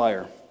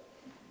bonfire.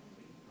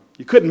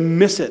 You couldn't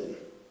miss it.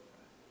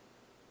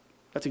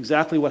 That's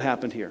exactly what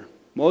happened here.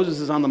 Moses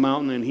is on the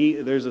mountain,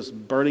 and there's this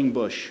burning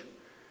bush.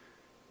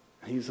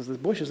 And he says, this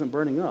bush isn't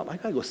burning up. I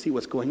got to go see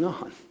what's going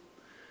on.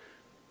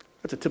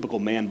 That's a typical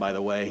man, by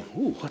the way.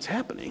 Ooh, what's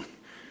happening?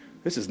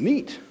 This is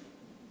neat.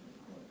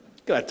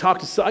 I got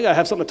to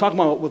have something to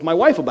talk with my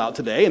wife about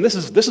today, and this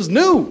is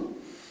new.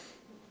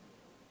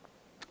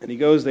 And he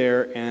goes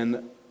there,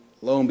 and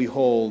lo and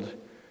behold,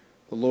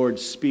 the Lord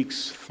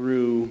speaks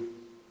through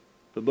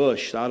the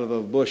bush. Out of the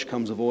bush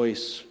comes a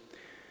voice,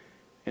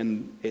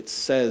 and it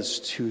says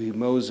to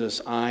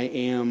Moses, I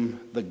am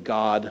the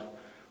God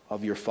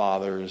of your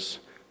fathers,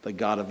 the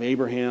God of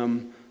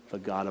Abraham, the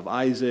God of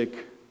Isaac,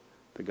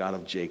 the God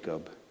of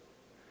Jacob.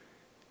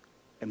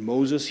 And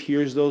Moses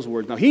hears those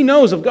words. Now, he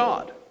knows of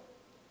God.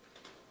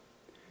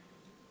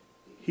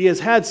 He has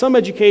had some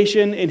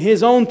education in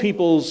his own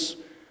people's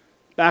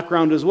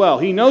background as well.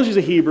 He knows he's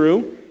a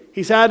Hebrew.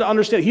 He's had to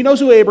understand. He knows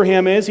who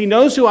Abraham is. He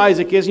knows who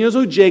Isaac is. He knows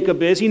who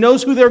Jacob is. He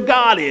knows who their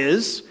God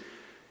is.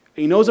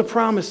 He knows the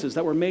promises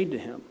that were made to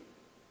him.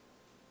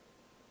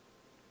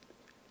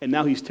 And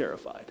now he's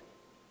terrified,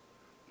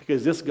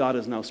 because this God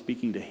is now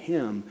speaking to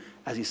him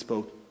as he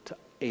spoke to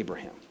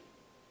Abraham.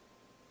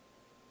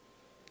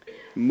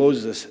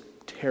 Moses is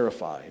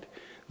terrified.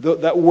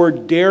 That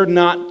word dare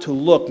not to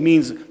look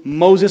means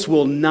Moses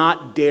will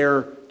not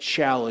dare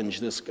challenge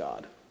this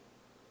God.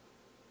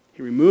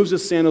 He removes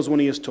his sandals when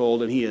he is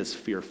told, and he is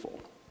fearful.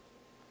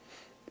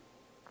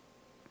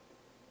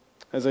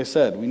 As I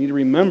said, we need to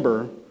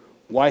remember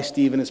why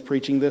Stephen is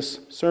preaching this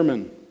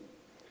sermon.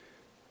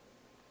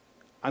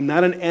 I'm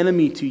not an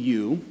enemy to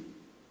you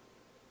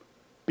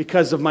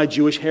because of my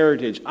Jewish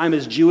heritage. I'm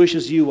as Jewish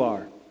as you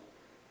are.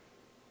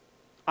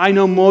 I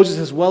know Moses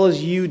as well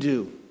as you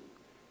do.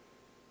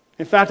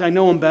 In fact, I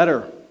know him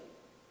better,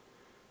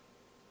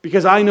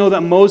 because I know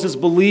that Moses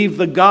believed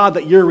the God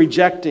that you're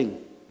rejecting.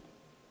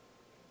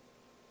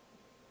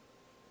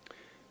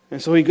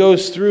 And so he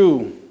goes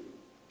through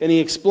and he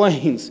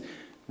explains,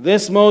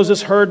 this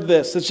Moses heard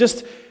this. It's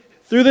just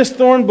through this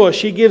thorn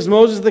bush, he gives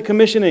Moses the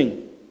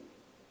commissioning.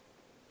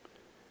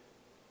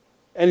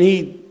 And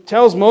he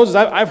tells Moses,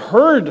 I've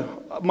heard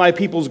my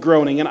people's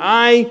groaning, and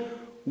I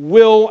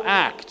will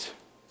act.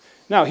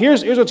 Now,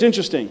 here's what's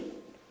interesting.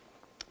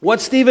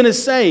 What Stephen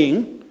is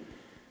saying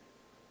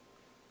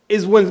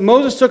is when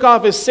Moses took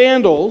off his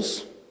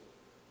sandals,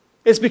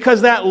 it's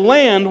because that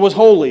land was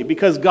holy,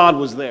 because God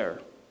was there.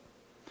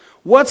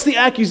 What's the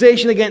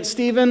accusation against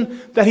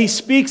Stephen? That he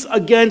speaks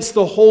against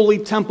the holy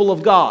temple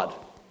of God.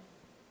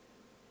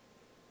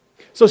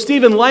 So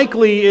Stephen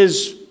likely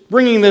is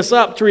bringing this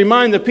up to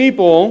remind the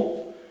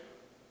people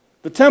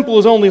the temple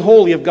is only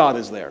holy if God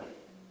is there.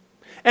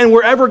 And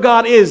wherever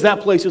God is, that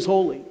place is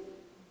holy.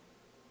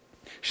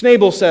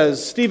 Schnabel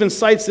says, Stephen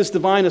cites this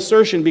divine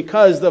assertion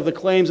because of the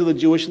claims of the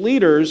Jewish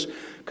leaders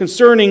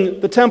concerning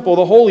the temple,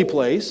 the holy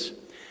place,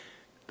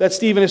 that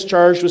Stephen is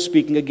charged with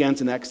speaking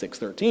against in Acts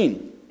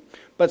 6:13.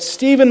 But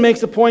Stephen makes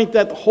the point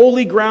that the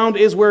holy ground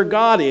is where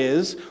God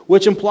is,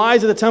 which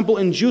implies that the temple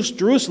in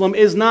Jerusalem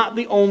is not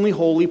the only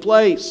holy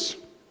place.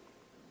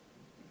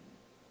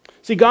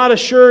 See, God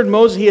assured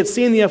Moses he had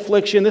seen the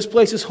affliction. This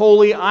place is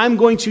holy. I'm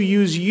going to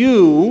use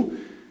you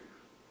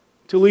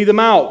to lead them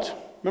out.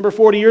 Remember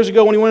 40 years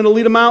ago when he wanted to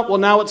lead them out? Well,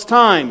 now it's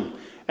time.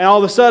 And all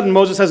of a sudden,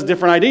 Moses has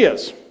different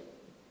ideas.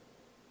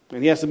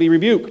 And he has to be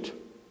rebuked.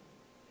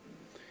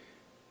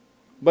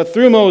 But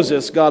through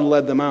Moses, God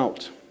led them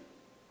out.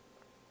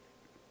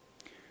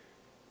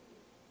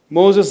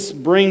 Moses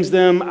brings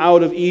them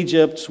out of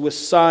Egypt with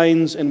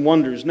signs and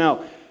wonders.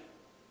 Now,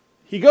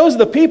 he goes to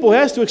the people, he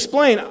has to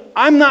explain,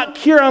 I'm not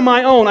here on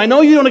my own. I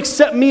know you don't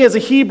accept me as a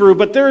Hebrew,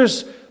 but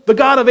there's the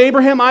God of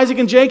Abraham, Isaac,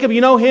 and Jacob.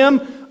 You know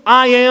him?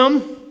 I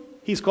am.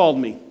 He's called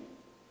me.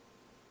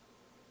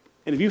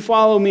 And if you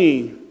follow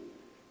me,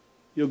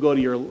 you'll go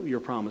to your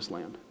promised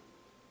land.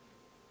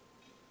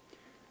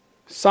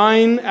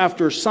 Sign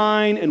after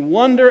sign and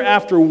wonder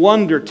after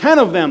wonder, 10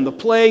 of them, the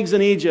plagues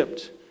in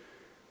Egypt,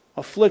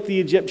 afflict the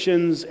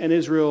Egyptians, and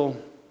Israel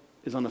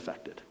is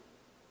unaffected.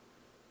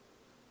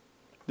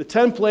 The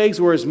 10 plagues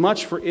were as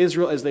much for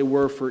Israel as they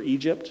were for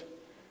Egypt,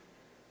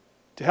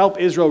 to help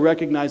Israel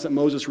recognize that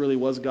Moses really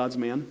was God's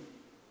man.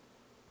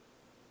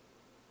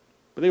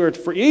 But they were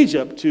for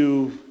Egypt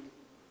to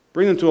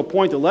bring them to a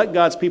point to let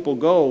God's people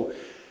go,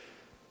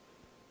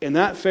 and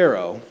that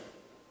Pharaoh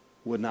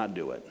would not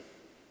do it.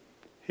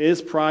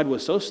 His pride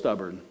was so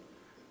stubborn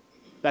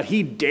that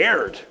he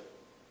dared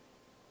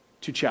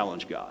to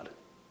challenge God,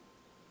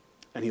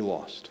 and he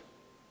lost.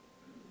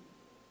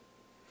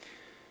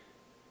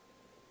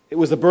 It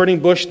was the burning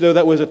bush, though,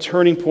 that was a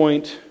turning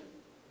point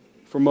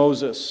for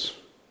Moses.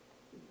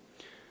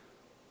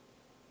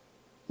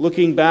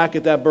 looking back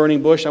at that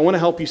burning bush, I want to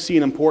help you see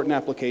an important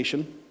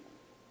application.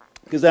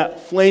 Because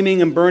that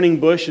flaming and burning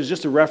bush is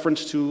just a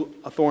reference to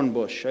a thorn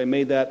bush. I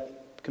made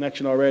that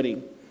connection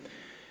already.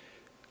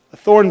 A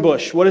thorn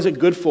bush, what is it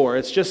good for?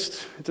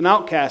 It's an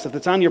outcast. If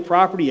it's on your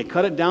property, you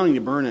cut it down and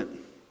you burn it.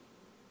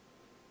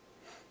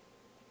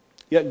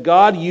 Yet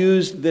God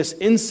used this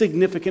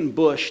insignificant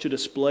bush to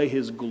display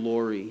his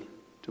glory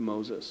to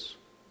Moses.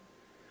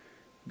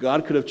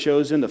 God could have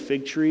chosen the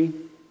fig tree.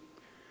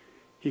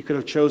 He could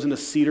have chosen the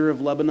cedar of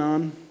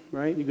Lebanon,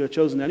 right? He could have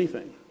chosen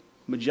anything.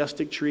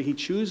 Majestic tree. He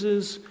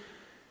chooses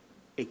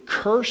a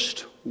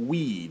cursed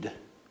weed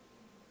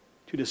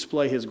to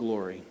display his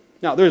glory.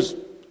 Now, there's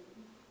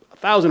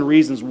 1,000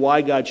 reasons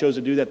why God chose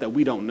to do that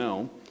we don't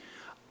know.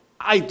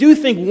 I do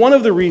think one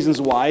of the reasons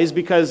why is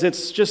because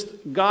it's just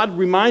God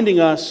reminding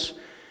us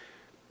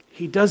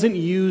he doesn't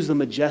use the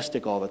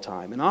majestic all the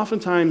time. And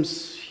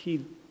oftentimes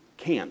he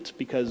can't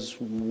because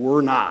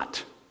we're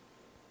not.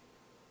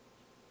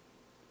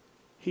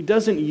 He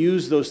doesn't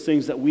use those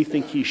things that we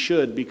think he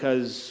should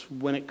because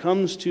when it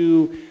comes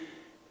to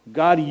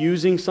God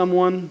using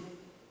someone,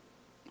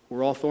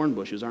 we're all thorn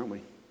bushes, aren't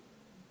we?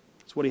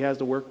 That's what he has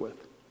to work with.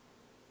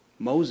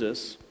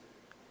 Moses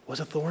was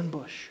a thorn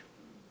bush.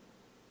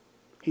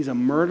 He's a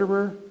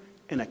murderer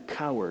and a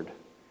coward.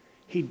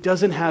 He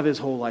doesn't have his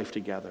whole life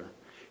together.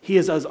 He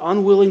is as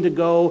unwilling to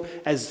go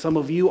as some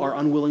of you are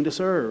unwilling to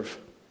serve.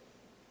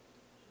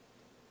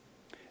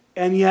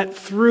 And yet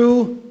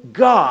through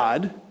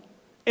God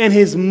and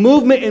his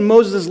movement in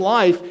Moses'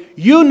 life,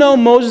 you know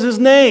Moses'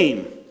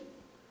 name.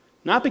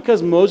 Not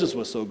because Moses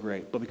was so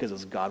great, but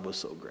because God was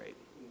so great.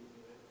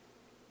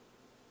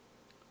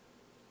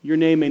 Your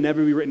name may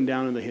never be written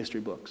down in the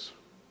history books.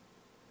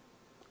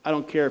 I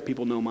don't care if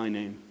people know my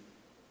name.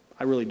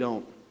 I really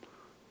don't.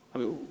 I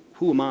mean,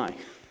 who am I?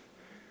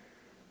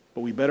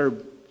 But we better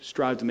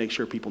strive to make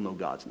sure people know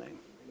God's name.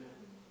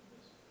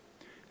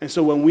 And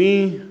so when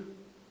we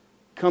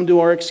come to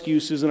our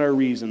excuses and our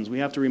reasons, we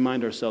have to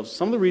remind ourselves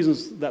some of the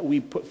reasons that we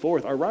put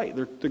forth are right.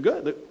 They're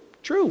good. They're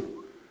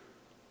true.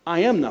 I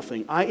am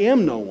nothing. I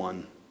am no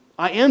one.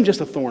 I am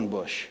just a thorn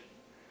bush.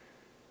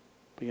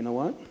 But you know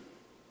what?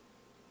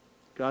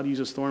 God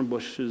uses thorn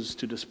bushes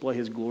to display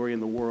his glory in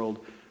the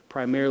world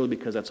primarily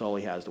because that's all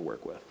he has to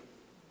work with.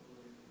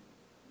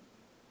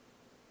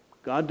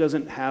 God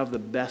doesn't have the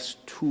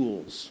best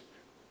tools.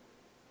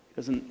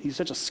 He's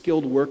such a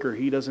skilled worker,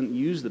 he doesn't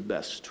use the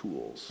best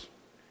tools.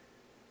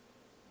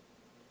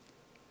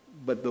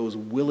 But those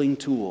willing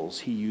tools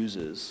he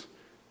uses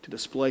to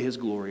display his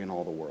glory in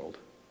all the world.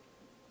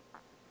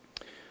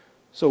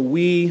 So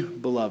we,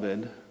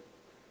 beloved,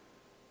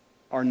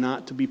 are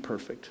not to be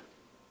perfect.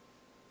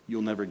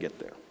 You'll never get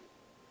there.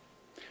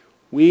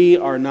 We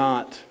are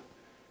not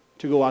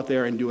to go out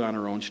there and do it on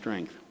our own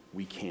strength.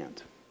 We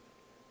can't.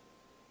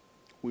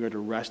 We are to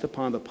rest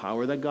upon the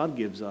power that God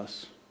gives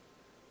us,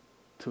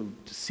 to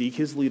seek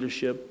his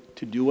leadership,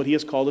 to do what he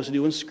has called us to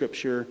do in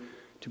Scripture,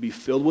 to be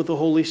filled with the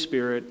Holy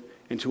Spirit,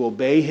 and to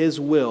obey his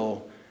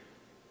will.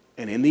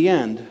 And in the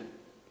end,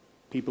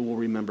 people will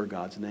remember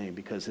God's name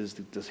because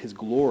his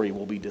glory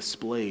will be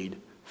displayed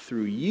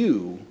through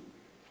you,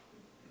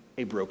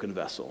 a broken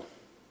vessel,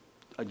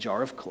 a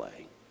jar of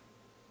clay.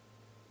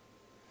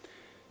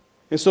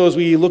 And so as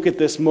we look at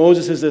this,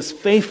 Moses is this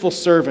faithful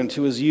servant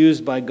who is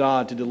used by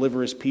God to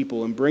deliver his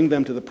people and bring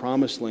them to the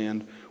promised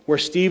land where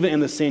Stephen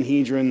and the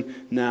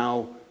Sanhedrin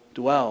now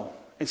dwell.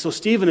 And so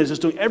Stephen is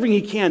just doing everything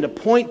he can to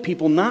point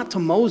people not to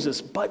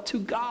Moses, but to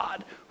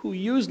God who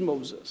used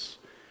Moses.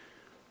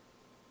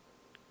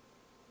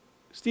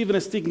 Stephen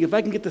is thinking, if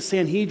I can get the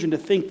Sanhedrin to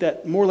think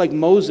that more like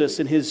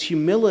Moses in his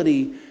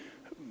humility,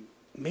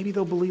 maybe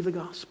they'll believe the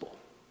gospel.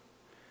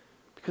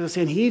 Because the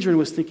Sanhedrin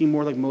was thinking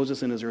more like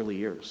Moses in his early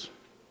years.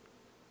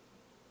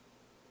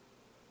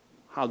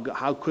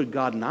 How could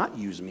God not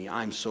use me?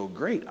 I'm so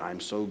great. I'm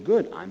so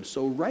good. I'm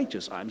so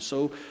righteous. I'm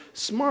so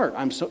smart.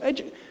 I'm so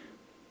educated.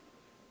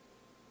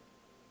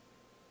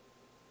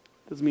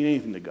 Doesn't mean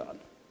anything to God.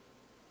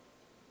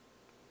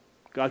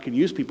 God can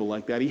use people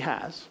like that. He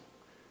has.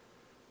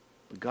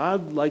 But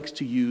God likes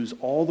to use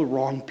all the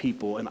wrong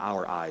people in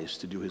our eyes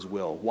to do his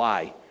will.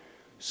 Why?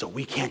 So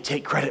we can't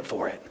take credit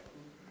for it.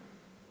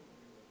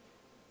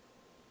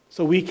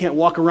 So we can't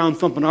walk around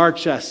thumping our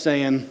chest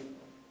saying,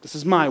 this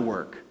is my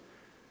work.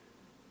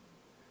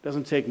 It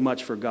doesn't take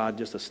much for God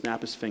just to snap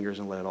his fingers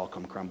and let it all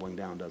come crumbling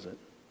down, does it?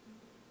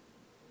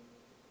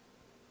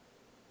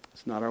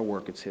 It's not our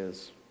work, it's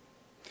his.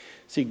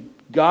 See,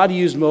 God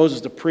used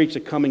Moses to preach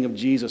the coming of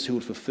Jesus who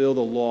would fulfill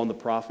the law and the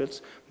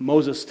prophets.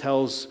 Moses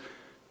tells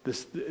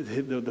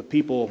the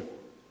people,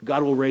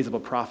 God will raise up a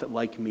prophet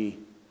like me,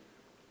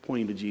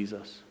 pointing to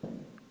Jesus.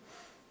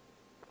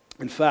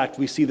 In fact,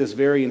 we see this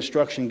very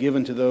instruction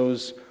given to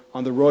those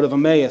on the road of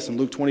Emmaus in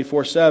Luke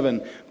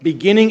 24:7.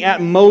 Beginning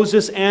at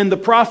Moses and the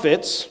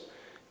prophets,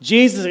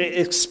 Jesus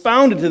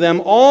expounded to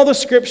them all the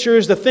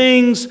scriptures, the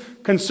things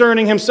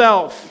concerning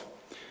himself.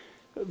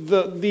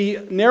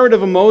 The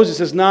narrative of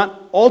Moses is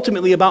not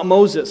ultimately about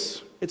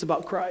Moses. It's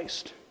about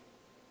Christ.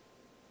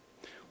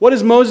 What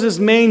is Moses'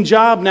 main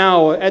job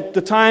now at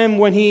the time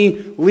when he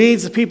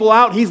leads the people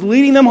out? He's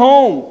leading them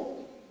home.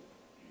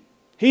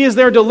 He is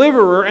their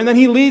deliverer, and then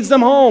he leads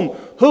them home.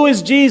 Who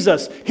is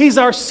Jesus? He's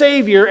our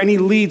Savior, and he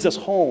leads us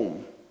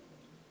home.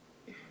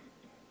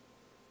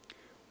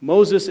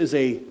 Moses is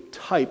a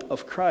type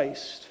of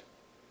Christ.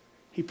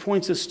 He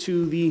points us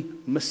to the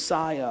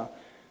Messiah,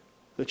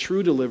 the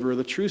true deliverer,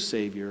 the true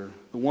Savior,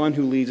 the one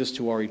who leads us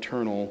to our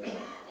eternal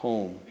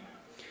home.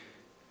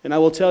 And I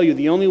will tell you,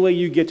 the only way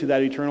you get to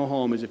that eternal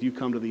home is if you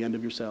come to the end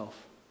of yourself.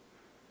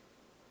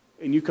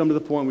 And you come to the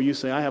point where you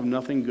say, I have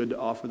nothing good to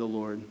offer the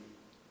Lord.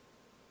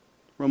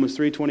 Romans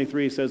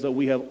 3:23 says that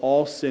we have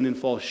all sinned and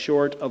fall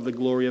short of the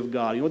glory of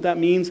God. You know what that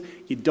means?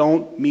 You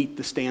don't meet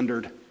the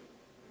standard.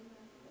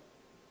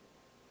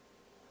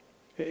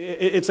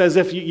 It's as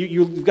if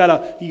you've got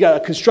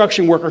a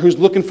construction worker who's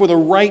looking for the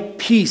right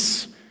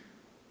piece.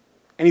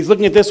 And he's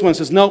looking at this one and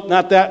says, nope,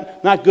 not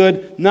that, not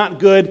good, not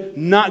good,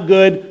 not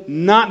good,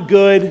 not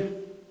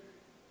good.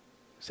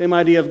 Same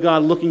idea of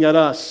God looking at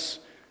us.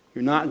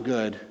 You're not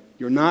good,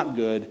 you're not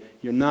good,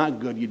 you're not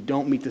good. You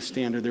don't meet the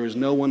standard. There is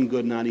no one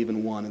good, not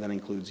even one, and that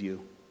includes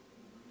you.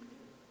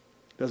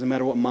 Doesn't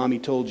matter what mommy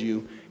told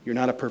you, you're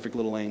not a perfect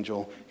little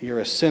angel.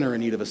 You're a sinner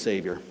in need of a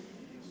Savior.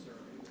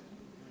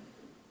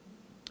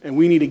 And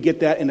we need to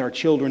get that in our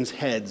children's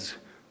heads.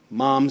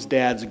 Moms,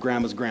 dads,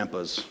 grandmas,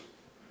 grandpas.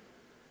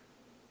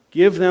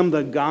 Give them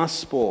the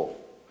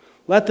gospel.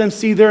 Let them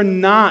see they're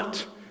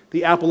not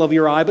the apple of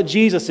your eye, but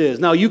Jesus is.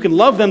 Now, you can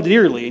love them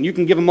dearly, and you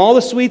can give them all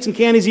the sweets and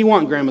candies you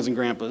want, grandmas and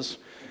grandpas,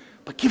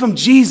 but give them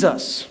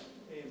Jesus.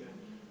 Amen.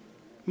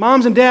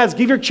 Moms and dads,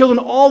 give your children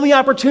all the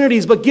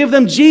opportunities, but give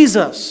them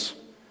Jesus.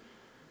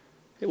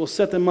 It will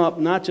set them up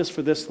not just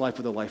for this life,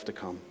 but the life to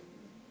come.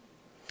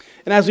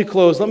 And as we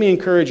close, let me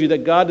encourage you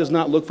that God does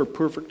not look for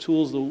perfect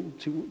tools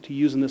to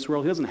use in this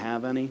world. He doesn't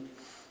have any.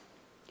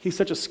 He's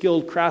such a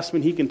skilled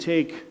craftsman, he can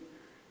take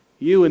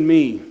you and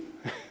me,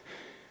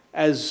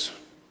 as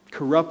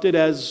corrupted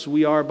as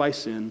we are by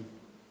sin,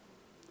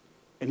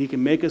 and he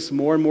can make us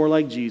more and more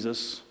like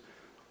Jesus,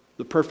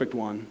 the perfect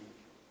one,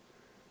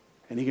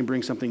 and he can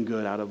bring something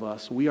good out of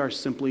us. We are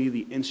simply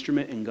the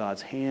instrument in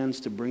God's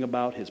hands to bring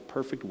about his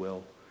perfect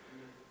will.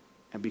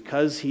 And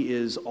because he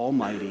is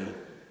almighty,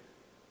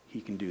 he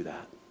can do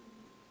that.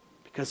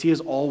 Because he is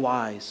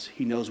all-wise,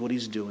 he knows what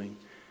he's doing.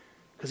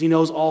 Because he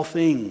knows all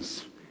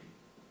things,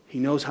 he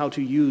knows how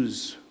to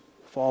use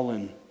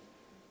fallen,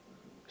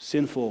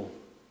 sinful,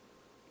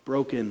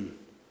 broken,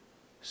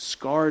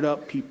 scarred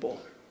up people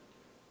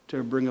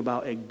to bring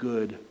about a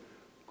good,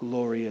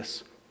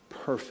 glorious,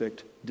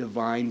 perfect,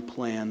 divine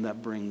plan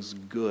that brings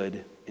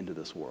good into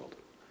this world.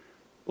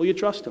 Will you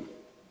trust him?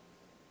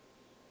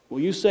 Will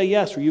you say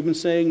yes, or you've been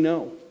saying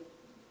no?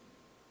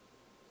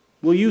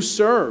 Will you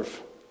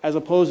serve as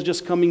opposed to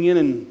just coming in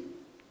and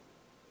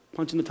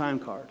punching the time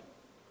card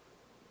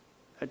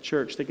at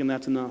church thinking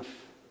that's enough?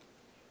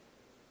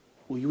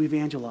 Will you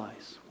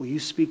evangelize? Will you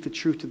speak the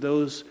truth to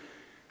those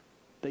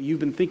that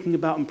you've been thinking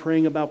about and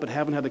praying about but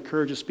haven't had the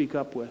courage to speak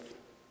up with?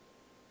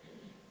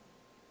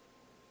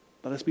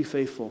 Let us be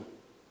faithful.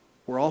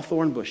 We're all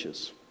thorn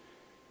bushes,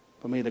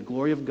 but may the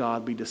glory of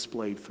God be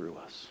displayed through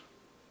us.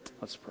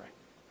 Let's pray.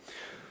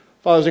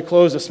 Father, as we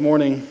close this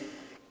morning,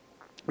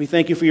 we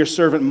thank you for your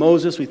servant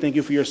Moses. We thank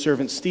you for your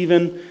servant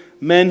Stephen,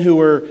 men who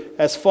were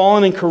as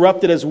fallen and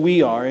corrupted as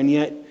we are, and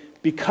yet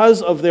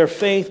because of their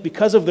faith,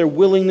 because of their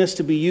willingness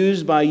to be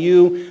used by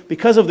you,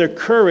 because of their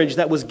courage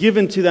that was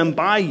given to them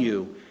by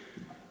you,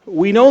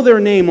 we know their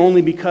name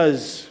only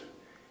because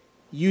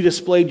you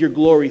displayed your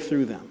glory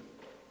through them.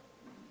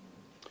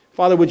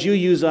 Father, would you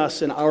use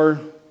us in our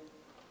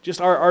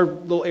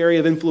little area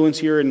of influence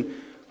here in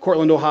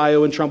Cortland,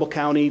 Ohio, and Trumbull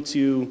County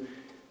to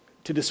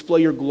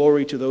display your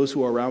glory to those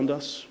who are around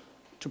us,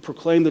 to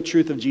proclaim the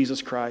truth of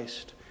Jesus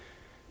Christ,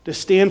 to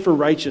stand for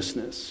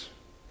righteousness.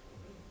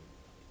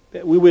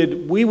 That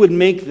we would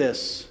make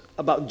this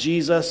about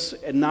Jesus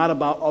and not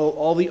about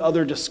all the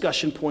other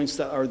discussion points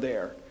that are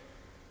there.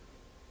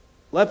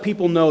 Let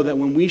people know that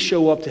when we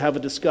show up to have a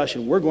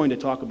discussion, we're going to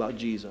talk about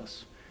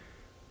Jesus,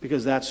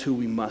 because that's who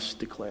we must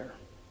declare.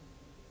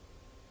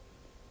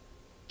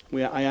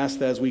 I ask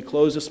that as we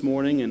close this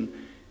morning and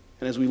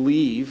as we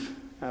leave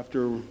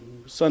after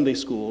Sunday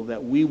school,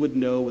 that we would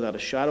know without a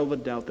shadow of a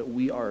doubt that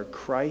we are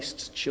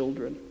Christ's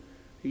children,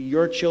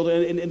 your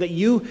children, and that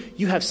you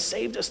have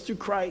saved us through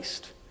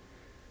Christ.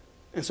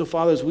 And so,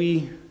 Father, as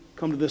we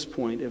come to this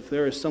point, if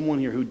there is someone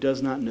here who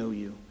does not know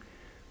you,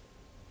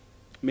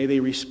 may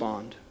they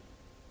respond,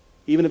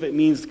 even if it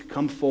means to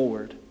come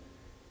forward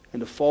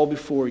and to fall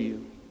before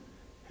you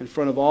in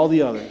front of all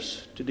the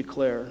others to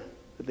declare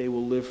that they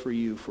will live for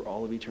you for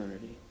all of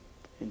eternity.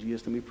 In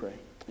Jesus' name we pray.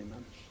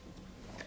 Amen.